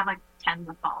have like tens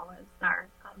of followers, so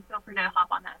feel free to hop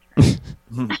on that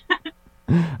train.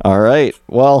 All right.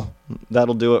 Well,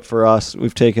 that'll do it for us.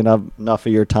 We've taken up enough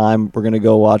of your time. We're going to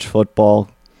go watch football.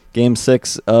 Game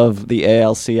 6 of the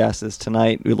ALCS is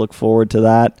tonight. We look forward to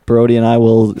that. Brody and I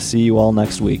will see you all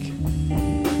next week.